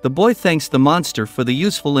words, the boy thanks the monster for the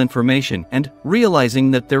useful information and,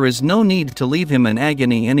 realizing that there is no need to leave him in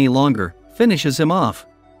agony any longer, finishes him off.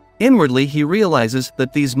 Inwardly he realizes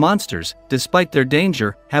that these monsters, despite their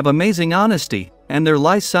danger, have amazing honesty, and their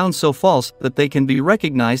lies sound so false that they can be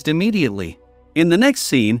recognized immediately. In the next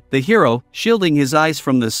scene, the hero, shielding his eyes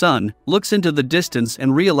from the sun, looks into the distance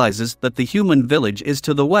and realizes that the human village is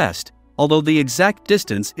to the west, although the exact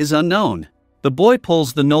distance is unknown. The boy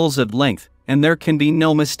pulls the knolls at length, and there can be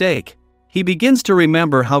no mistake. He begins to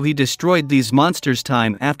remember how he destroyed these monsters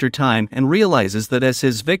time after time and realizes that as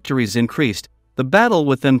his victories increased, the battle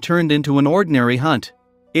with them turned into an ordinary hunt.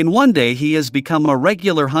 In one day he has become a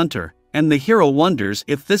regular hunter, and the hero wonders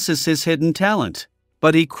if this is his hidden talent.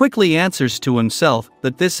 But he quickly answers to himself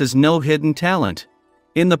that this is no hidden talent.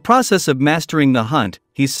 In the process of mastering the hunt,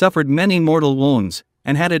 he suffered many mortal wounds,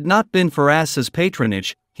 and had it not been for Ass's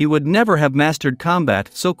patronage, he would never have mastered combat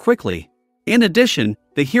so quickly. In addition,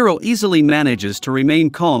 the hero easily manages to remain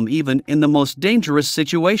calm even in the most dangerous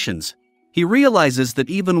situations. He realizes that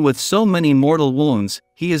even with so many mortal wounds,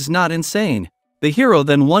 he is not insane. The hero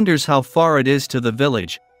then wonders how far it is to the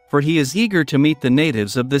village, for he is eager to meet the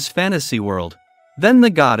natives of this fantasy world. Then the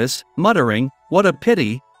goddess, muttering, "What a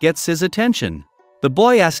pity," gets his attention. The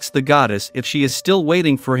boy asks the goddess if she is still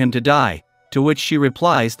waiting for him to die, to which she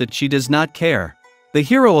replies that she does not care. The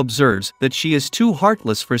hero observes that she is too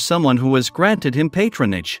heartless for someone who has granted him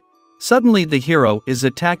patronage. Suddenly the hero is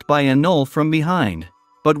attacked by a gnoll from behind.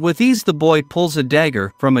 But with ease the boy pulls a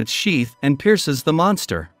dagger from its sheath and pierces the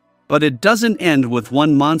monster. But it doesn't end with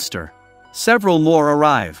one monster. Several more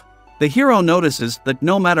arrive. The hero notices that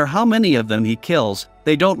no matter how many of them he kills,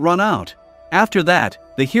 they don't run out. After that,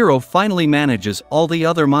 the hero finally manages all the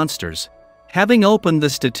other monsters. Having opened the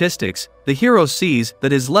statistics, the hero sees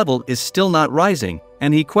that his level is still not rising,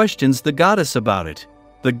 and he questions the goddess about it.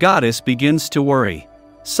 The goddess begins to worry.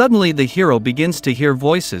 Suddenly the hero begins to hear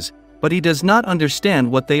voices, but he does not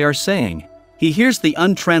understand what they are saying. He hears the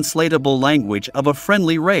untranslatable language of a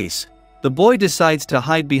friendly race. The boy decides to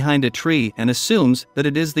hide behind a tree and assumes that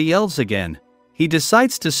it is the elves again. He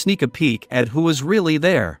decides to sneak a peek at who is really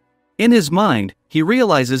there. In his mind, he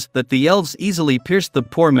realizes that the elves easily pierced the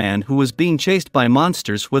poor man who was being chased by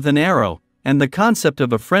monsters with an arrow, and the concept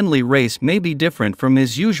of a friendly race may be different from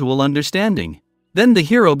his usual understanding. Then the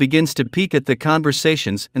hero begins to peek at the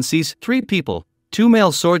conversations and sees 3 people, 2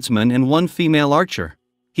 male swordsmen and 1 female archer.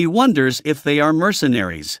 He wonders if they are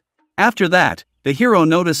mercenaries. After that, the hero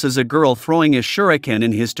notices a girl throwing a shuriken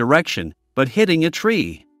in his direction, but hitting a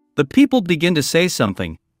tree. The people begin to say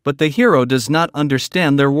something, but the hero does not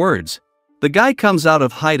understand their words. The guy comes out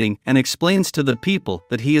of hiding and explains to the people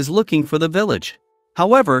that he is looking for the village.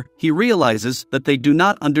 However, he realizes that they do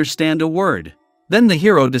not understand a word. Then the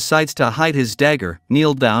hero decides to hide his dagger,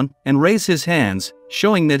 kneel down, and raise his hands,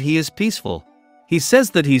 showing that he is peaceful. He says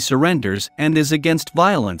that he surrenders and is against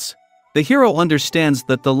violence. The hero understands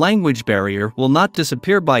that the language barrier will not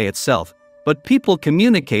disappear by itself, but people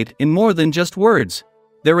communicate in more than just words.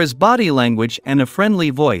 There is body language and a friendly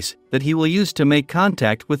voice that he will use to make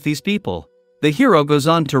contact with these people. The hero goes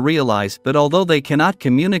on to realize that although they cannot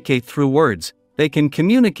communicate through words, they can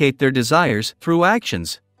communicate their desires through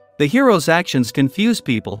actions. The hero's actions confuse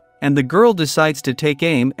people, and the girl decides to take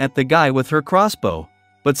aim at the guy with her crossbow.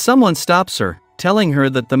 But someone stops her, telling her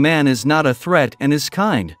that the man is not a threat and is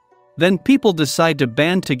kind. Then people decide to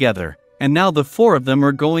band together, and now the 4 of them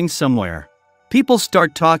are going somewhere. People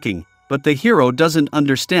start talking, but the hero doesn't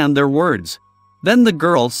understand their words. Then the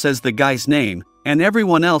girl says the guy's name, and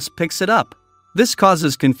everyone else picks it up. This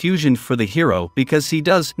causes confusion for the hero because he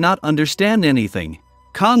does not understand anything.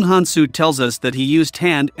 Kang Hansoo tells us that he used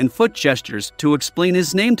hand and foot gestures to explain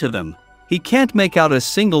his name to them. He can't make out a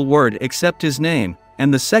single word except his name,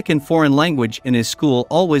 and the second foreign language in his school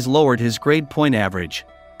always lowered his grade point average.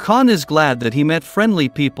 Khan is glad that he met friendly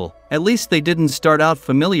people, at least they didn't start out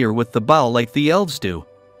familiar with the Bao like the elves do.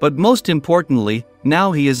 But most importantly,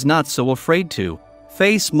 now he is not so afraid to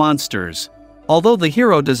face monsters. Although the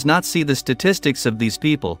hero does not see the statistics of these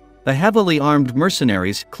people, the heavily armed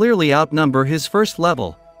mercenaries clearly outnumber his first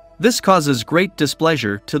level. This causes great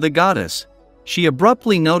displeasure to the goddess. She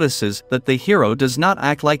abruptly notices that the hero does not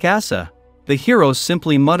act like Asa. The hero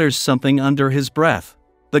simply mutters something under his breath.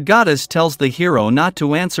 The goddess tells the hero not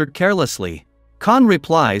to answer carelessly. Khan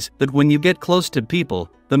replies that when you get close to people,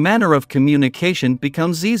 the manner of communication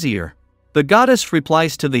becomes easier. The goddess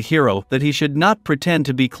replies to the hero that he should not pretend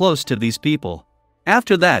to be close to these people.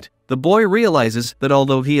 After that, the boy realizes that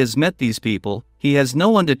although he has met these people, he has no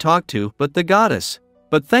one to talk to but the goddess.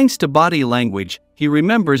 But thanks to body language, he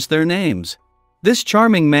remembers their names. This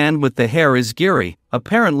charming man with the hair is Giri,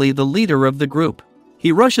 apparently the leader of the group.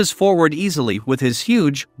 He rushes forward easily with his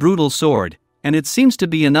huge, brutal sword, and it seems to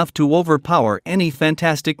be enough to overpower any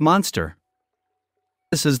fantastic monster.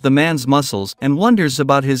 This is the man's muscles and wonders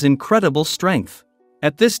about his incredible strength.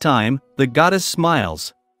 At this time, the goddess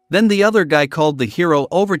smiles. Then the other guy called the hero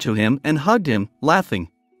over to him and hugged him, laughing.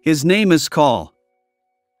 His name is Kal.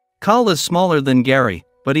 Kal is smaller than Gary,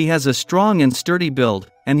 but he has a strong and sturdy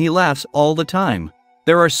build, and he laughs all the time.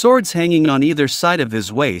 There are swords hanging on either side of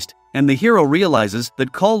his waist, and the hero realizes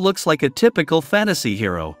that Kal looks like a typical fantasy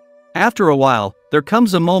hero. After a while, there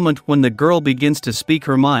comes a moment when the girl begins to speak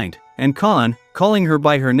her mind, and Khan, calling her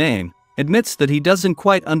by her name, admits that he doesn't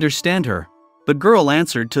quite understand her. The girl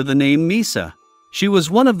answered to the name Misa. She was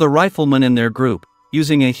one of the riflemen in their group,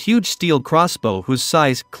 using a huge steel crossbow whose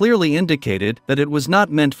size clearly indicated that it was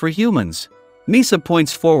not meant for humans. Misa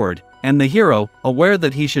points forward, and the hero, aware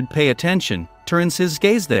that he should pay attention, turns his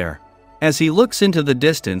gaze there. As he looks into the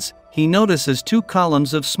distance, he notices 2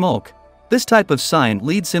 columns of smoke. This type of sign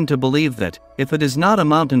leads him to believe that, if it is not a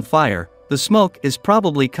mountain fire, the smoke is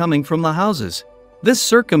probably coming from the houses. This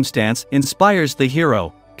circumstance inspires the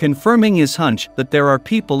hero, confirming his hunch that there are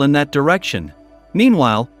people in that direction.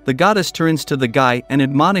 Meanwhile, the goddess turns to the guy and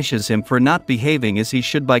admonishes him for not behaving as he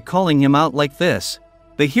should by calling him out like this.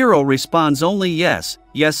 The hero responds only yes,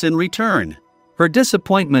 yes in return. Her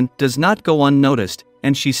disappointment does not go unnoticed,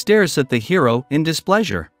 and she stares at the hero in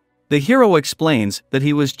displeasure. The hero explains that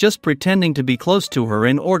he was just pretending to be close to her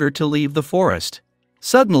in order to leave the forest.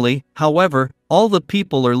 Suddenly, however, all the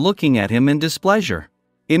people are looking at him in displeasure.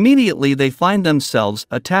 Immediately they find themselves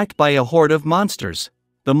attacked by a horde of monsters.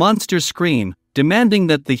 The monsters scream, demanding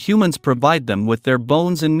that the humans provide them with their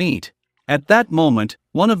bones and meat. At that moment,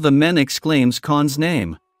 one of the men exclaims Khan's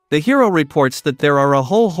name. The hero reports that there are a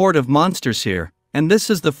whole horde of monsters here, and this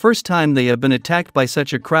is the first time they have been attacked by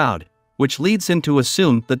such a crowd, which leads him to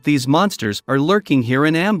assume that these monsters are lurking here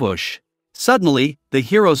in ambush. Suddenly, the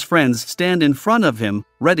hero's friends stand in front of him,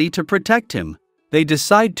 ready to protect him. They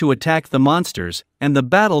decide to attack the monsters, and the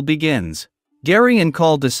battle begins. Gary and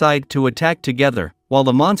Call decide to attack together, while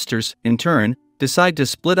the monsters, in turn, decide to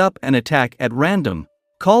split up and attack at random.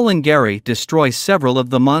 Call and Gary destroy several of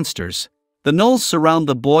the monsters. The gnolls surround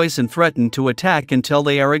the boys and threaten to attack until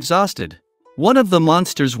they are exhausted. One of the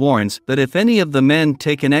monsters warns that if any of the men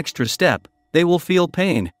take an extra step, they will feel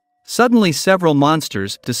pain. Suddenly several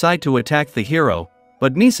monsters decide to attack the hero,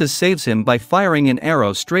 but Misa saves him by firing an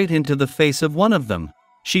arrow straight into the face of one of them.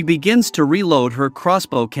 She begins to reload her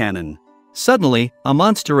crossbow cannon. Suddenly, a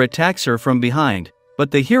monster attacks her from behind,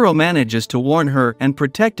 but the hero manages to warn her and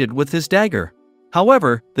protect it with his dagger.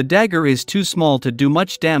 However, the dagger is too small to do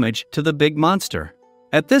much damage to the big monster.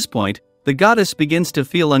 At this point, the goddess begins to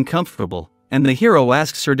feel uncomfortable, and the hero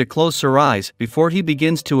asks her to close her eyes before he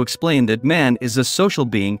begins to explain that man is a social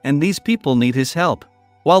being and these people need his help.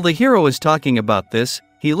 While the hero is talking about this,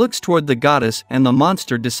 he looks toward the goddess and the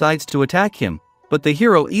monster decides to attack him, but the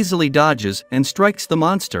hero easily dodges and strikes the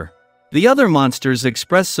monster. The other monsters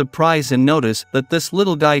express surprise and notice that this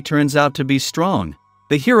little guy turns out to be strong.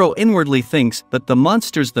 The hero inwardly thinks that the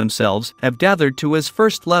monsters themselves have gathered to his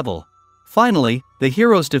first level. Finally, the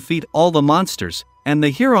heroes defeat all the monsters, and the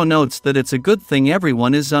hero notes that it's a good thing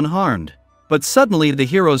everyone is unharmed. But suddenly the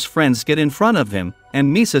hero's friends get in front of him,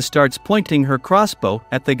 and Misa starts pointing her crossbow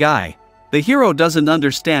at the guy. The hero doesn't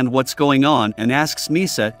understand what's going on and asks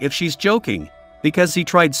Misa if she's joking, because he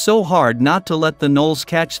tried so hard not to let the gnolls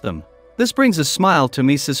catch them. This brings a smile to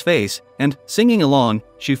Misa's face, and, singing along,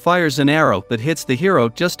 she fires an arrow that hits the hero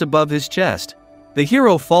just above his chest. The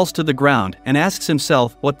hero falls to the ground and asks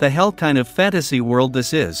himself what the hell kind of fantasy world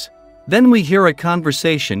this is. Then we hear a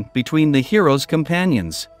conversation between the hero's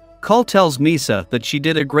companions. Call tells Misa that she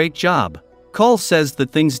did a great job. Call says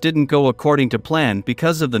that things didn't go according to plan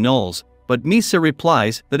because of the gnolls, but Misa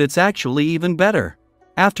replies that it's actually even better.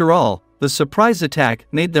 After all, the surprise attack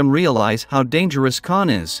made them realize how dangerous Khan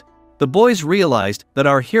is. The boys realized that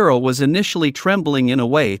our hero was initially trembling in a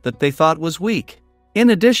way that they thought was weak. In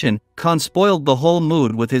addition, Khan spoiled the whole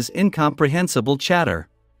mood with his incomprehensible chatter.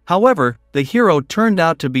 However, the hero turned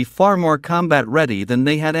out to be far more combat-ready than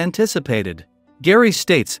they had anticipated. Gary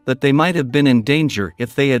states that they might have been in danger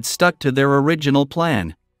if they had stuck to their original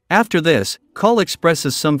plan. After this, Call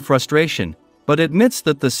expresses some frustration, but admits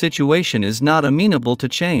that the situation is not amenable to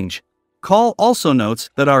change. Call also notes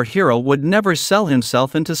that our hero would never sell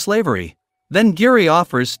himself into slavery. Then Gary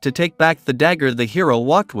offers to take back the dagger the hero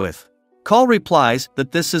walked with. Call replies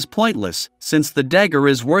that this is pointless, since the dagger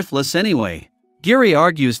is worthless anyway. Gary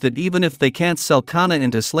argues that even if they can't sell Kana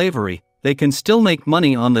into slavery, they can still make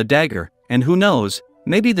money on the dagger, and who knows,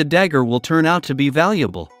 maybe the dagger will turn out to be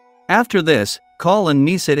valuable. After this, Call and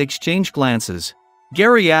Misa exchange glances.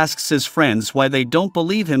 Gary asks his friends why they don't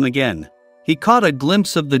believe him again. He caught a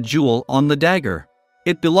glimpse of the jewel on the dagger.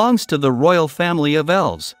 It belongs to the royal family of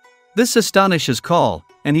elves. This astonishes Call,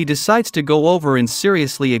 and he decides to go over and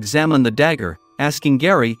seriously examine the dagger, asking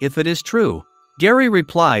Gary if it is true. Gary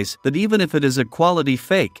replies that even if it is a quality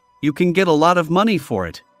fake, you can get a lot of money for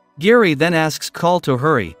it. Gary then asks Call to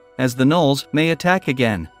hurry, as the gnolls may attack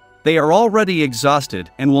again. They are already exhausted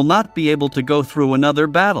and will not be able to go through another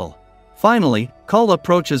battle. Finally, Call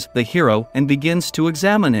approaches the hero and begins to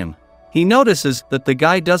examine him. He notices that the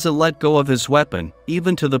guy doesn't let go of his weapon,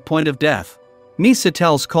 even to the point of death. Misa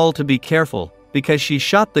tells Call to be careful, because she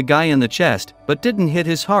shot the guy in the chest but didn't hit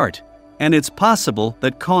his heart. And it's possible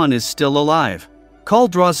that Khan is still alive. Call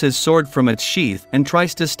draws his sword from its sheath and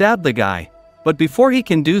tries to stab the guy. But before he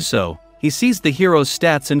can do so, he sees the hero's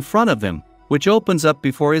stats in front of him, which opens up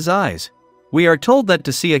before his eyes. We are told that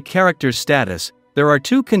to see a character's status, there are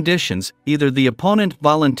two conditions: either the opponent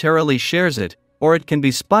voluntarily shares it, or it can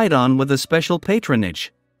be spied on with a special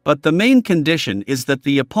patronage. But the main condition is that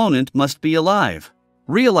the opponent must be alive.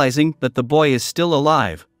 Realizing that the boy is still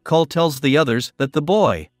alive, Call tells the others that the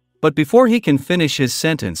boy. But before he can finish his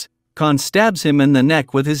sentence, Khan stabs him in the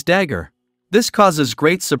neck with his dagger. This causes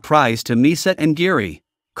great surprise to Misa and Giri.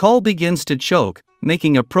 Call begins to choke,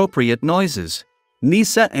 making appropriate noises.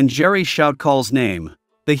 Misa and Giri shout Call's name.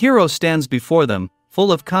 The hero stands before them,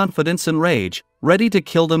 full of confidence and rage, ready to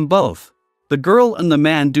kill them both. The girl and the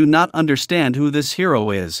man do not understand who this hero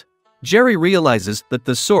is. Jerry realizes that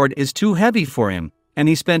the sword is too heavy for him, and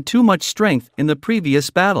he spent too much strength in the previous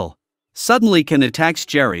battle. Suddenly Ken attacks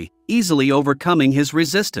Jerry, easily overcoming his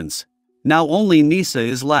resistance. Now only Nisa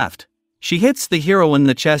is left. She hits the hero in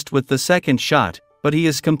the chest with the second shot, but he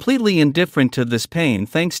is completely indifferent to this pain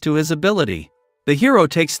thanks to his ability. The hero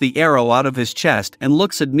takes the arrow out of his chest and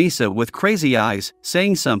looks at Nisa with crazy eyes,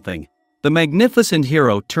 saying something. The magnificent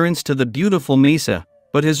hero turns to the beautiful Nisa,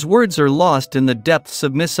 but his words are lost in the depths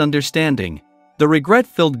of misunderstanding. The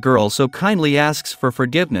regret-filled girl so kindly asks for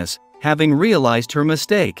forgiveness, having realized her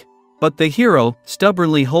mistake. But the hero,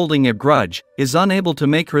 stubbornly holding a grudge, is unable to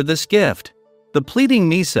make her this gift. The pleading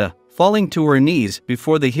Nisa, falling to her knees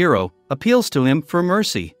before the hero, appeals to him for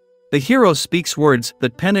mercy. The hero speaks words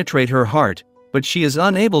that penetrate her heart, but she is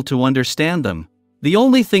unable to understand them. The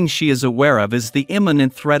only thing she is aware of is the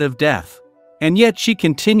imminent threat of death. And yet she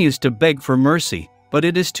continues to beg for mercy, but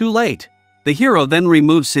it is too late. The hero then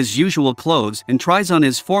removes his usual clothes and tries on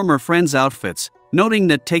his former friend's outfits, noting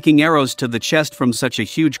that taking arrows to the chest from such a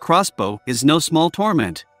huge crossbow is no small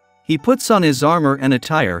torment. He puts on his armor and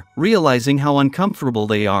attire, realizing how uncomfortable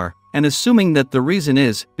they are, and assuming that the reason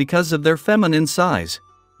is because of their feminine size.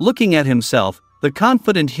 Looking at himself, the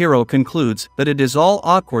confident hero concludes that it is all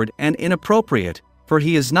awkward and inappropriate, for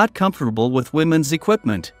he is not comfortable with women's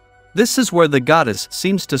equipment. This is where the goddess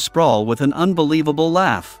seems to sprawl with an unbelievable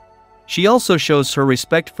laugh. She also shows her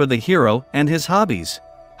respect for the hero and his hobbies.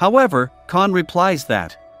 However, Khan replies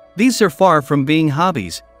that these are far from being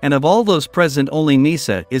hobbies, and of all those present only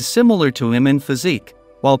Nisa is similar to him in physique,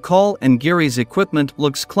 while Call and Giri's equipment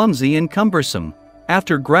looks clumsy and cumbersome.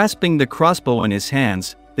 After grasping the crossbow in his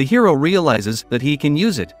hands, the hero realizes that he can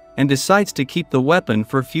use it, and decides to keep the weapon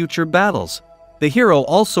for future battles. The hero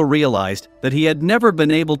also realized that he had never been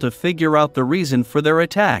able to figure out the reason for their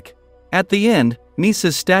attack. At the end,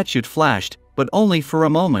 Nisa's statue flashed, but only for a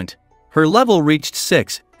moment. Her level reached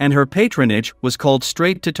 6, and her patronage was called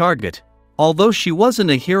straight to target. Although she wasn't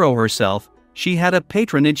a hero herself, she had a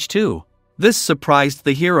patronage too. This surprised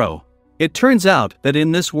the hero. It turns out that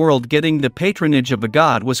in this world getting the patronage of a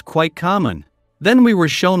god was quite common. Then we were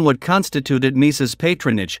shown what constituted Nisa's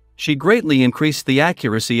patronage. She greatly increased the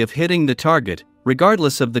accuracy of hitting the target,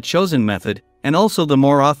 regardless of the chosen method, and also the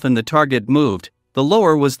more often the target moved, the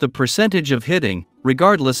lower was the percentage of hitting,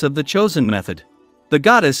 regardless of the chosen method. The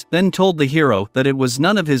goddess then told the hero that it was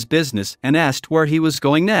none of his business and asked where he was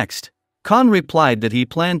going next. Khan replied that he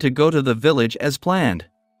planned to go to the village as planned.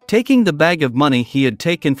 Taking the bag of money he had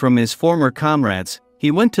taken from his former comrades,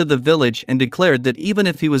 he went to the village and declared that even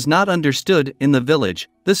if he was not understood in the village,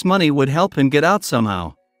 this money would help him get out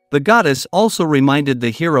somehow. The goddess also reminded the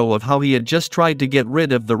hero of how he had just tried to get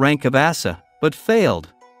rid of the rank of Asa, but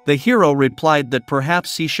failed. The hero replied that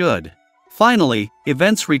perhaps he should. Finally,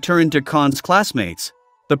 events returned to Khan's classmates.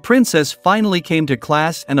 The princess finally came to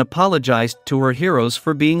class and apologized to her heroes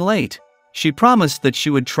for being late. She promised that she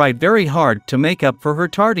would try very hard to make up for her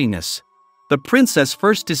tardiness. The princess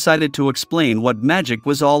first decided to explain what magic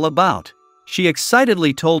was all about. She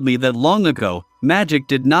excitedly told me that long ago, magic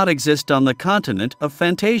did not exist on the continent of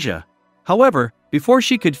Fantasia. However, before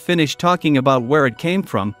she could finish talking about where it came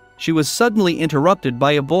from, she was suddenly interrupted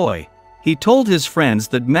by a boy. He told his friends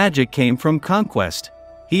that magic came from conquest.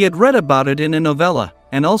 He had read about it in a novella,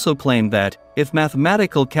 and also claimed that, if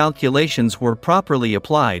mathematical calculations were properly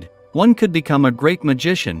applied, one could become a great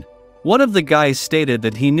magician. One of the guys stated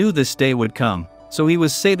that he knew this day would come, so he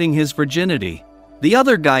was saving his virginity. The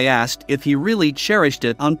other guy asked if he really cherished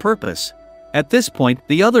it on purpose. At this point,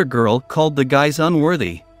 the other girl called the guys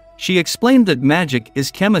unworthy. She explained that magic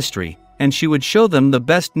is chemistry, and she would show them the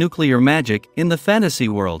best nuclear magic in the fantasy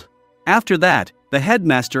world. After that, the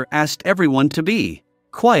headmaster asked everyone to be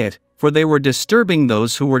quiet, for they were disturbing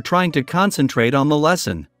those who were trying to concentrate on the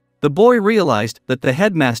lesson. The boy realized that the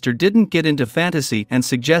headmaster didn't get into fantasy and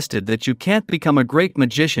suggested that you can't become a great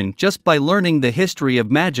magician just by learning the history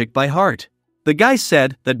of magic by heart. The guy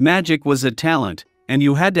said that magic was a talent, and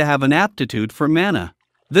you had to have an aptitude for mana.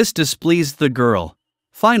 This displeased the girl.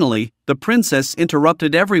 Finally, the princess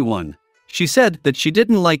interrupted everyone. She said that she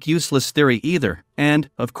didn't like useless theory either, and,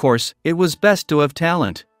 of course, it was best to have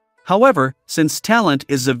talent. However, since talent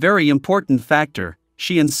is a very important factor,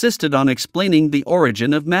 she insisted on explaining the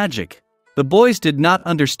origin of magic. The boys did not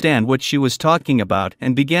understand what she was talking about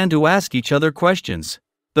and began to ask each other questions.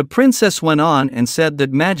 The princess went on and said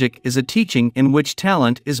that magic is a teaching in which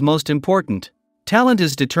talent is most important. Talent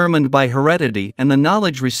is determined by heredity and the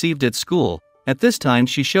knowledge received at school. At this time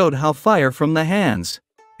she showed how fire from the hands.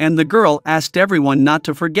 And the girl asked everyone not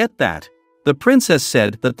to forget that. The princess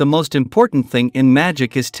said that the most important thing in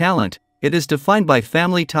magic is talent, it is defined by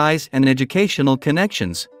family ties and educational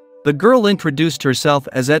connections. The girl introduced herself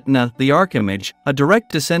as Etna the Archimage, a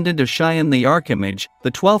direct descendant of Cheyenne the Archimage,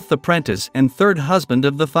 the 12th apprentice and third husband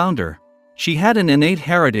of the founder. She had an innate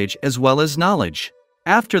heritage as well as knowledge.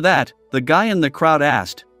 After that, the guy in the crowd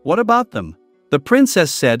asked, "What about them?" The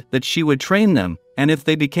princess said that she would train them, and if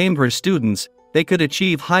they became her students, they could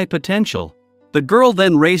achieve high potential. The girl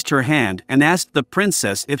then raised her hand and asked the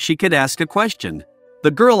princess if she could ask a question. The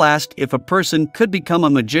girl asked if a person could become a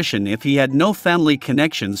magician if he had no family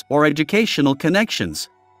connections or educational connections.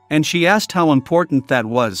 And she asked how important that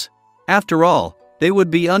was. After all, they would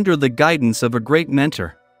be under the guidance of a great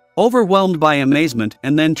mentor. Overwhelmed by amazement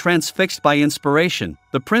and then transfixed by inspiration,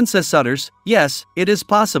 the princess utters, "Yes, it is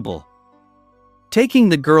possible." Taking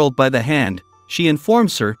the girl by the hand, she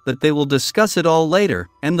informs her that they will discuss it all later,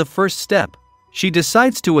 and the first step. She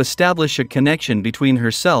decides to establish a connection between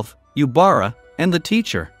herself, Yubara, and the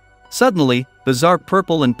teacher. Suddenly, bizarre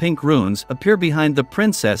purple and pink runes appear behind the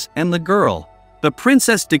princess and the girl. The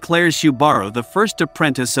princess declares Yubara the first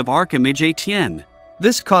apprentice of Archimage Etienne.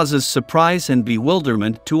 This causes surprise and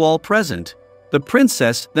bewilderment to all present. The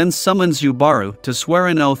princess then summons Yubara to swear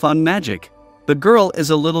an oath on magic. The girl is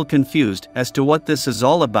a little confused as to what this is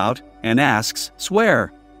all about and asks,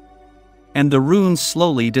 "Swear." And the runes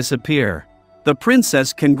slowly disappear. The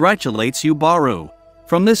princess congratulates Yubara.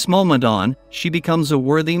 From this moment on, she becomes a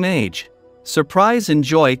worthy mage. Surprise and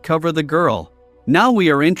joy cover the girl. Now we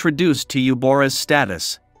are introduced to Yubara's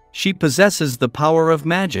status. She possesses the power of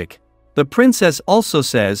magic. The princess also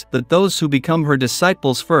says that those who become her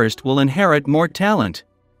disciples first will inherit more talent.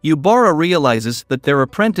 Yubara realizes that their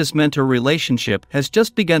apprentice-mentor relationship has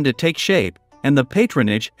just begun to take shape, and the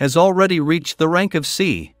patronage has already reached the rank of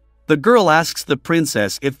C. The girl asks the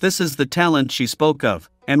princess if this is the talent she spoke of,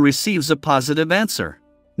 and receives a positive answer.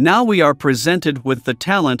 Now we are presented with the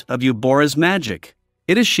talent of Yubara's magic.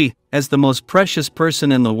 It is she, as the most precious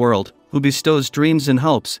person in the world, who bestows dreams and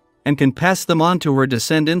hopes, and can pass them on to her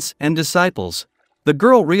descendants and disciples. The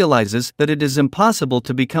girl realizes that it is impossible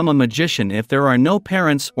to become a magician if there are no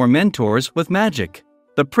parents or mentors with magic.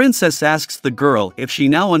 The princess asks the girl if she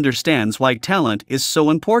now understands why talent is so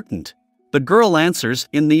important. The girl answers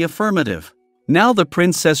in the affirmative. Now the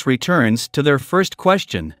princess returns to their first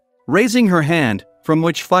question. Raising her hand, from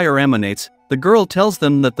which fire emanates, the girl tells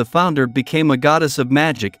them that the founder became a goddess of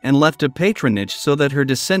magic and left a patronage so that her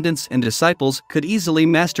descendants and disciples could easily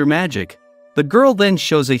master magic. The girl then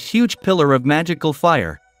shows a huge pillar of magical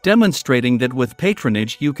fire, demonstrating that with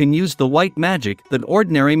patronage you can use the white magic that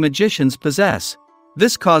ordinary magicians possess.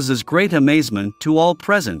 This causes great amazement to all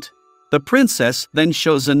present. The princess then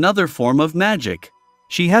shows another form of magic.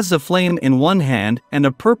 She has a flame in one hand and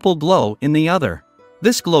a purple glow in the other.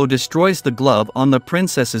 This glow destroys the glove on the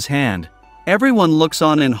princess's hand. Everyone looks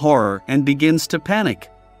on in horror and begins to panic.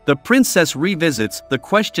 The princess revisits the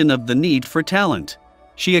question of the need for talent.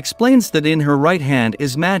 She explains that in her right hand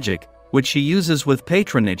is magic, which she uses with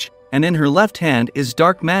patronage, and in her left hand is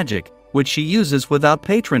dark magic, which she uses without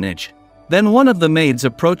patronage. Then one of the maids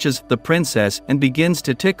approaches the princess and begins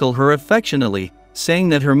to tickle her affectionately, saying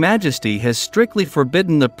that Her Majesty has strictly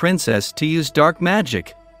forbidden the princess to use dark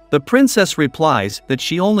magic. The princess replies that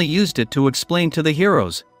she only used it to explain to the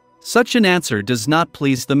heroes. Such an answer does not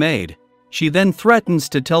please the maid. She then threatens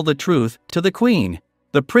to tell the truth to the queen.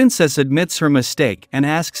 The princess admits her mistake and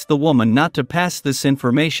asks the woman not to pass this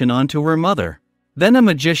information on to her mother. Then a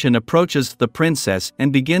magician approaches the princess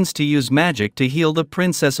and begins to use magic to heal the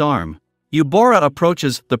princess' arm. Yubara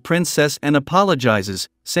approaches the princess and apologizes,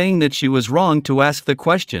 saying that she was wrong to ask the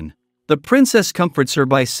question. The princess comforts her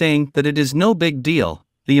by saying that it is no big deal.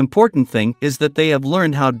 The important thing is that they have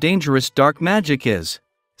learned how dangerous dark magic is.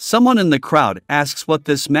 Someone in the crowd asks what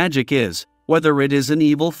this magic is, whether it is an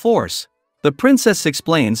evil force. The princess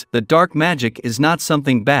explains that dark magic is not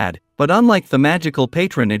something bad, but unlike the magical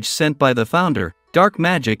patronage sent by the founder, dark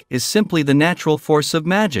magic is simply the natural force of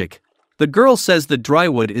magic. The girl says that dry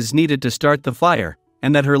wood is needed to start the fire,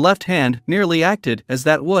 and that her left hand merely acted as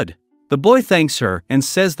that wood. The boy thanks her and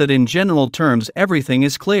says that in general terms everything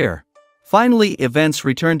is clear. Finally, events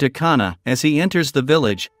return to Kana as he enters the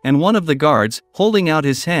village, and one of the guards, holding out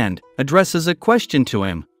his hand, addresses a question to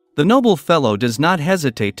him. The noble fellow does not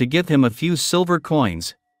hesitate to give him a few silver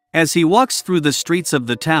coins. As he walks through the streets of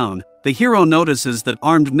the town, the hero notices that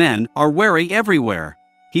armed men are wary everywhere.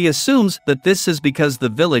 He assumes that this is because the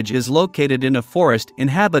village is located in a forest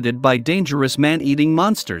inhabited by dangerous man-eating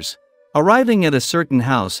monsters. Arriving at a certain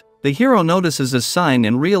house, the hero notices a sign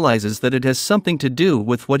and realizes that it has something to do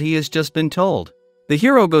with what he has just been told. The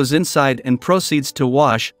hero goes inside and proceeds to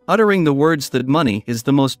wash, uttering the words that money is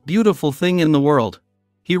the most beautiful thing in the world.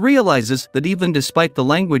 He realizes that even despite the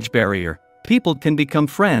language barrier, people can become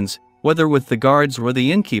friends, whether with the guards or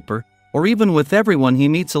the innkeeper, or even with everyone he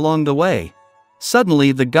meets along the way.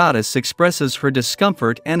 Suddenly the goddess expresses her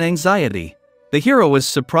discomfort and anxiety. The hero is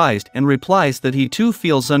surprised and replies that he too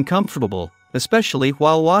feels uncomfortable, especially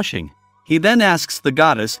while washing. He then asks the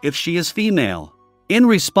goddess if she is female. In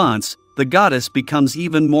response, the goddess becomes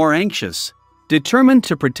even more anxious. Determined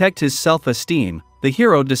to protect his self-esteem, the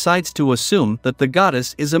hero decides to assume that the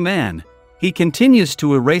goddess is a man. He continues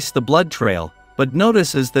to erase the blood trail, but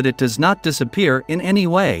notices that it does not disappear in any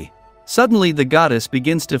way. Suddenly the goddess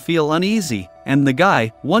begins to feel uneasy, and the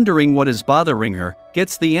guy, wondering what is bothering her,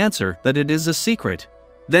 gets the answer that it is a secret.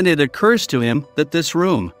 Then it occurs to him that this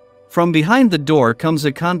room. From behind the door comes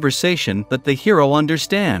a conversation that the hero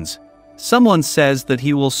understands. Someone says that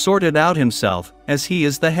he will sort it out himself, as he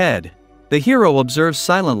is the head. The hero observes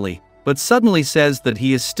silently, but suddenly says that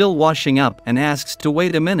he is still washing up and asks to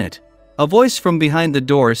wait a minute. A voice from behind the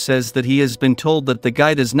door says that he has been told that the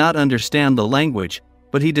guy does not understand the language,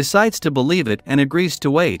 but he decides to believe it and agrees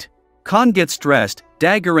to wait. Khan gets dressed,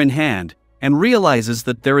 dagger in hand, and realizes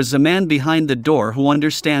that there is a man behind the door who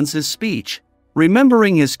understands his speech.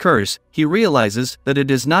 Remembering his curse, he realizes that it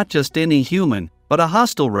is not just any human, but a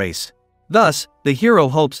hostile race. Thus, the hero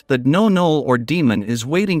hopes that no gnoll or demon is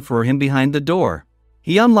waiting for him behind the door.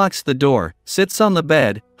 He unlocks the door, sits on the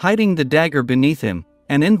bed, hiding the dagger beneath him,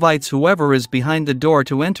 and invites whoever is behind the door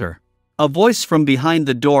to enter. A voice from behind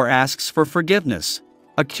the door asks for forgiveness.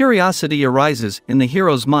 A curiosity arises in the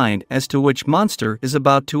hero's mind as to which monster is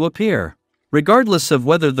about to appear. Regardless of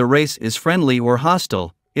whether the race is friendly or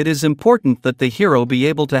hostile, it is important that the hero be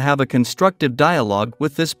able to have a constructive dialogue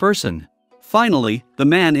with this person. Finally, the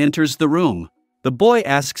man enters the room. The boy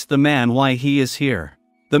asks the man why he is here.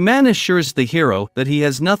 The man assures the hero that he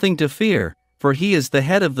has nothing to fear, for he is the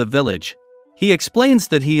head of the village. He explains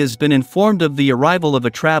that he has been informed of the arrival of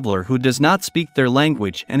a traveler who does not speak their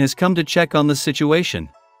language and has come to check on the situation.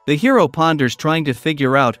 The hero ponders trying to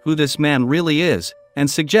figure out who this man really is, and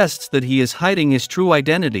suggests that he is hiding his true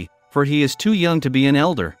identity, for he is too young to be an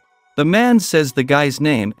elder. The man says the guy's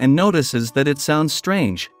name and notices that it sounds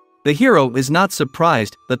strange. The hero is not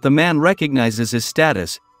surprised that the man recognizes his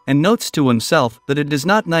status, and notes to himself that it is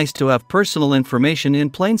not nice to have personal information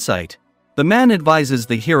in plain sight. The man advises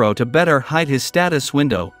the hero to better hide his status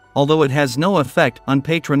window, although it has no effect on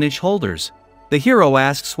patronage holders. The hero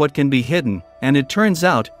asks what can be hidden, and it turns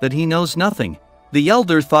out that he knows nothing. The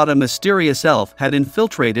elder thought a mysterious elf had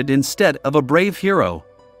infiltrated instead of a brave hero.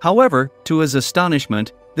 However, to his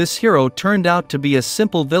astonishment, this hero turned out to be a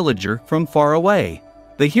simple villager from far away.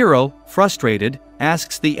 The hero, frustrated,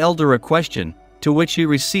 asks the elder a question, to which he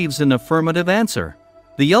receives an affirmative answer.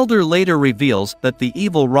 The elder later reveals that the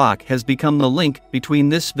evil rock has become the link between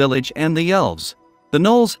this village and the elves. The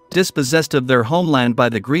gnolls, dispossessed of their homeland by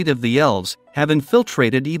the greed of the elves, have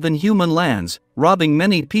infiltrated even human lands, robbing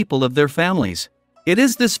many people of their families. It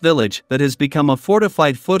is this village that has become a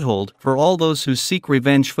fortified foothold for all those who seek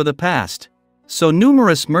revenge for the past. So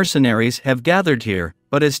numerous mercenaries have gathered here,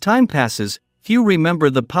 but as time passes, few remember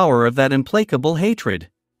the power of that implacable hatred.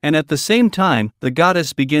 And at the same time, the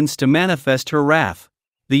goddess begins to manifest her wrath.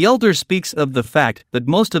 The elder speaks of the fact that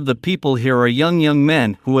most of the people here are young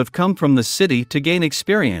men who have come from the city to gain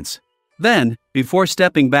experience. Then, before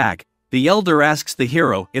stepping back, the elder asks the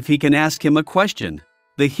hero if he can ask him a question.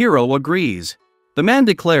 The hero agrees. The man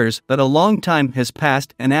declares that a long time has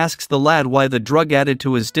passed and asks the lad why the drug added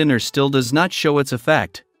to his dinner still does not show its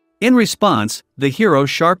effect. In response, the hero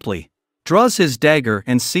sharply draws his dagger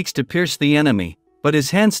and seeks to pierce the enemy, but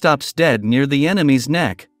his hand stops dead near the enemy's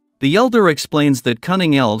neck. The elder explains that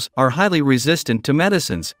cunning elves are highly resistant to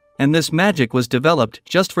medicines, and this magic was developed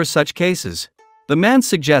just for such cases. The man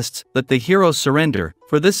suggests that the hero surrender,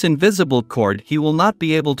 for this invisible cord he will not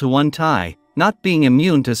be able to untie, not being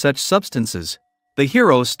immune to such substances. The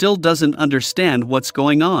hero still doesn't understand what's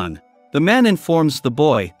going on. The man informs the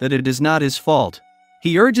boy that it is not his fault.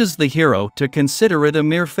 He urges the hero to consider it a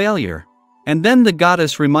mere failure. And then the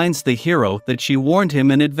goddess reminds the hero that she warned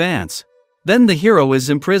him in advance. Then the hero is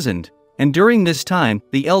imprisoned, and during this time,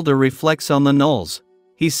 the elder reflects on the gnolls.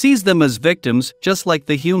 He sees them as victims just like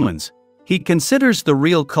the humans. He considers the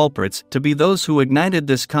real culprits to be those who ignited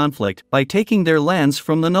this conflict by taking their lands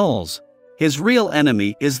from the gnolls. His real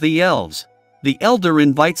enemy is the elves. The elder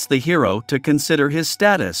invites the hero to consider his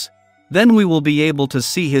status. Then we will be able to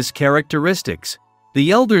see his characteristics.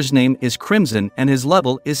 The elder's name is Crimson and his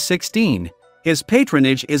level is 16. His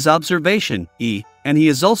patronage is observation, E, and he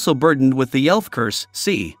is also burdened with the elf curse,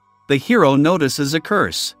 C. The hero notices a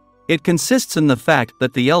curse. It consists in the fact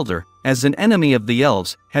that the elder, as an enemy of the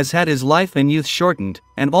elves, has had his life and youth shortened,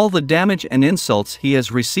 and all the damage and insults he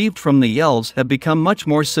has received from the elves have become much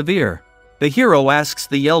more severe. The hero asks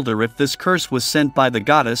the elder if this curse was sent by the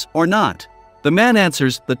goddess or not. The man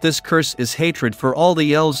answers that this curse is hatred for all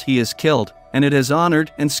the elves he has killed, and it has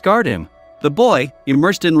honored and scarred him. The boy,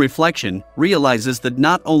 immersed in reflection, realizes that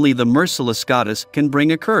not only the merciless goddess can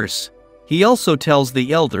bring a curse. He also tells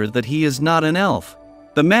the elder that he is not an elf.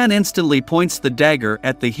 The man instantly points the dagger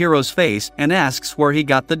at the hero's face and asks where he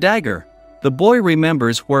got the dagger. The boy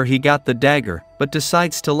remembers where he got the dagger, but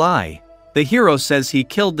decides to lie. The hero says he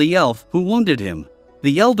killed the elf who wounded him.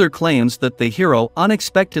 The elder claims that the hero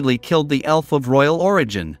unexpectedly killed the elf of royal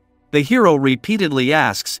origin. The hero repeatedly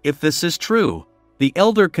asks if this is true. The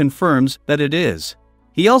elder confirms that it is.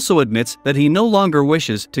 He also admits that he no longer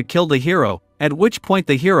wishes to kill the hero, at which point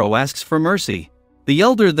the hero asks for mercy. The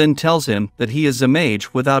elder then tells him that he is a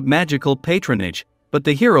mage without magical patronage, but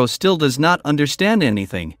the hero still does not understand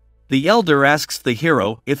anything. The elder asks the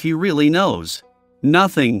hero if he really knows.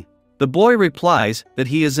 Nothing. The boy replies that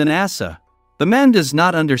he is an Asa. The man does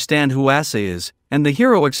not understand who Asa is, and the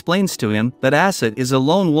hero explains to him that Asa is a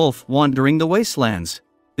lone wolf wandering the wastelands.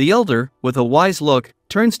 The elder, with a wise look,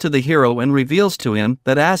 turns to the hero and reveals to him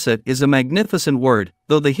that Asa is a magnificent word,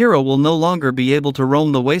 though the hero will no longer be able to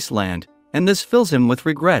roam the wasteland, and this fills him with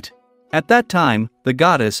regret. At that time, the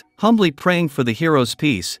goddess, humbly praying for the hero's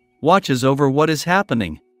peace, watches over what is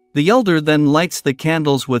happening. The elder then lights the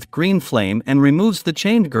candles with green flame and removes the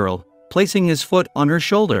chained girl, placing his foot on her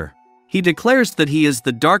shoulder. He declares that he is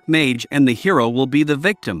the dark mage and the hero will be the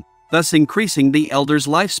victim, thus increasing the elder's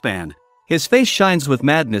lifespan. His face shines with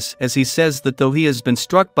madness as he says that though he has been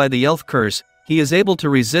struck by the elf curse, he is able to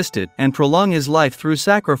resist it and prolong his life through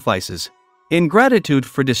sacrifices. In gratitude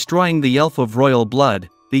for destroying the elf of royal blood,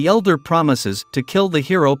 the elder promises to kill the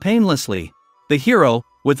hero painlessly. The hero,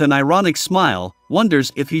 with an ironic smile,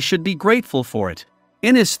 wonders if he should be grateful for it.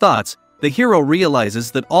 In his thoughts, the hero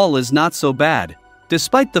realizes that all is not so bad.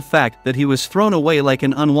 Despite the fact that he was thrown away like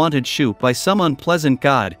an unwanted shoe by some unpleasant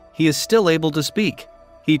god, he is still able to speak.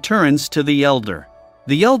 He turns to the elder.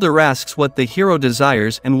 The elder asks what the hero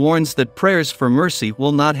desires and warns that prayers for mercy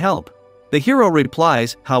will not help. The hero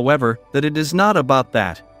replies, however, that it is not about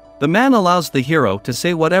that. The man allows the hero to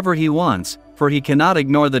say whatever he wants, for he cannot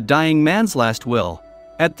ignore the dying man's last will.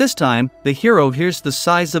 At this time, the hero hears the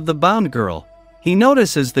sighs of the bound girl. He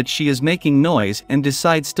notices that she is making noise and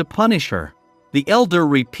decides to punish her. The elder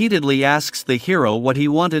repeatedly asks the hero what he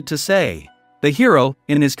wanted to say. The hero,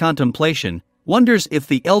 in his contemplation, wonders if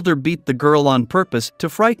the elder beat the girl on purpose to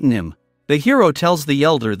frighten him. The hero tells the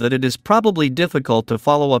elder that it is probably difficult to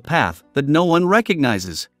follow a path that no one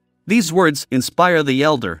recognizes. These words inspire the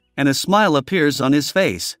elder, and a smile appears on his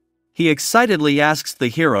face. He excitedly asks the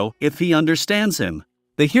hero if he understands him.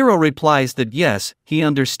 The hero replies that yes, he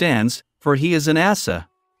understands, for he is an Asa.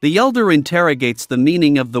 The elder interrogates the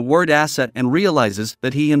meaning of the word Asa and realizes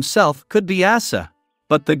that he himself could be Asa.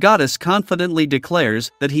 But the goddess confidently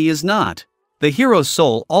declares that he is not. The hero's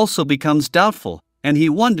soul also becomes doubtful, and he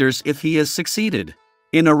wonders if he has succeeded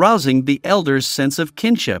in arousing the elder's sense of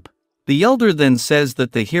kinship. The elder then says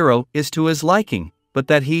that the hero is to his liking, but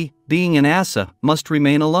that he, being an Asa, must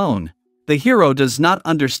remain alone. The hero does not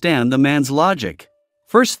understand the man's logic.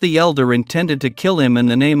 First the elder intended to kill him in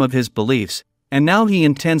the name of his beliefs, and now he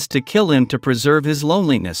intends to kill him to preserve his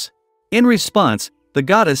loneliness. In response, the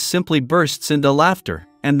goddess simply bursts into laughter,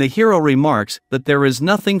 and the hero remarks that there is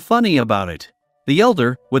nothing funny about it. The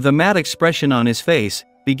elder, with a mad expression on his face,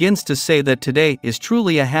 begins to say that today is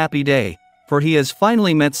truly a happy day, for he has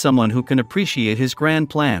finally met someone who can appreciate his grand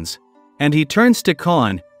plans. And he turns to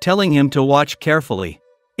Khan, telling him to watch carefully.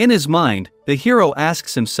 In his mind, the hero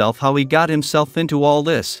asks himself how he got himself into all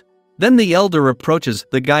this. Then the elder approaches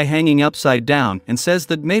the guy hanging upside down and says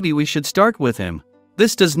that maybe we should start with him.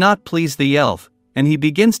 This does not please the elf, and he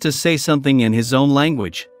begins to say something in his own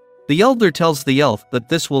language. The elder tells the elf that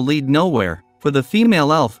this will lead nowhere, for the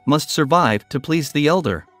female elf must survive to please the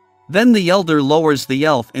elder. Then the elder lowers the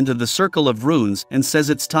elf into the circle of runes and says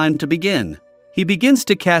it's time to begin. He begins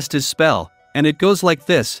to cast his spell, and it goes like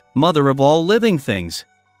this: Mother of all living things,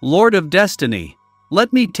 Lord of destiny,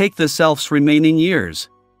 let me take this elf's remaining years.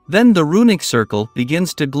 Then the runic circle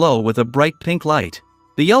begins to glow with a bright pink light.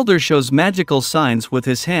 The elder shows magical signs with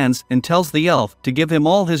his hands and tells the elf to give him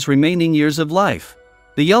all his remaining years of life.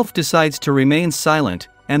 The elf decides to remain silent,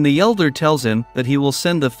 and the elder tells him that he will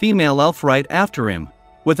send the female elf right after him.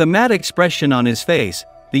 With a mad expression on his face,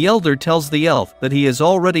 the elder tells the elf that he has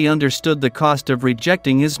already understood the cost of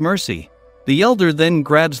rejecting his mercy. The elder then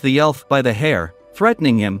grabs the elf by the hair,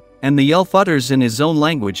 threatening him, and the elf utters in his own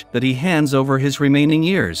language that he hands over his remaining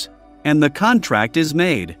years. and the contract is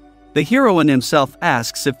made. The hero in himself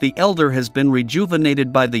asks if the elder has been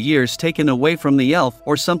rejuvenated by the years taken away from the elf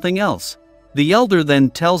or something else. The elder then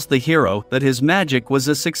tells the hero that his magic was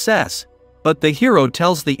a success. But the hero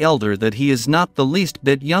tells the elder that he is not the least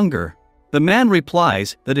bit younger. The man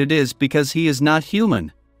replies that it is because he is not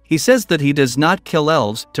human. He says that he does not kill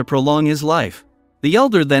elves to prolong his life. The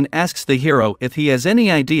elder then asks the hero if he has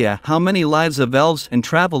any idea how many lives of elves and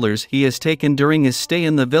travelers he has taken during his stay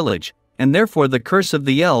in the village, and therefore the curse of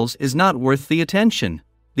the elves is not worth the attention.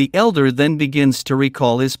 The elder then begins to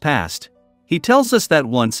recall his past. He tells us that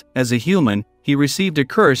once, as a human, he received a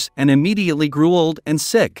curse and immediately grew old and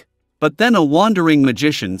sick. But then a wandering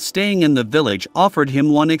magician staying in the village offered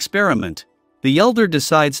him one experiment. The elder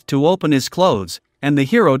decides to open his clothes, and the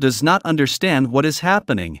hero does not understand what is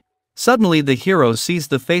happening. Suddenly the hero sees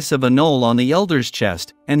the face of a gnoll on the elder's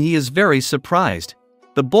chest, and he is very surprised.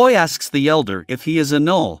 The boy asks the elder if he is a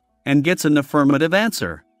gnoll, and gets an affirmative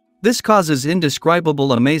answer. This causes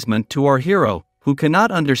indescribable amazement to our hero, who cannot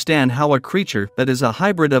understand how a creature that is a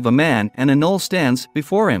hybrid of a man and a gnoll stands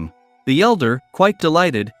before him. The elder, quite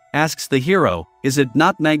delighted, asks the hero, "Is it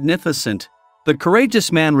not magnificent?" The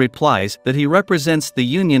courageous man replies that he represents the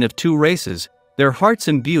union of two races, their hearts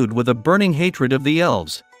imbued with a burning hatred of the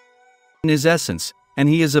elves in his essence, and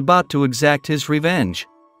he is about to exact his revenge.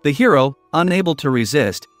 The hero, unable to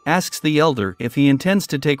resist, asks the elder if he intends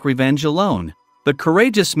to take revenge alone. The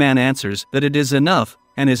courageous man answers that it is enough,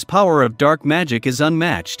 and his power of dark magic is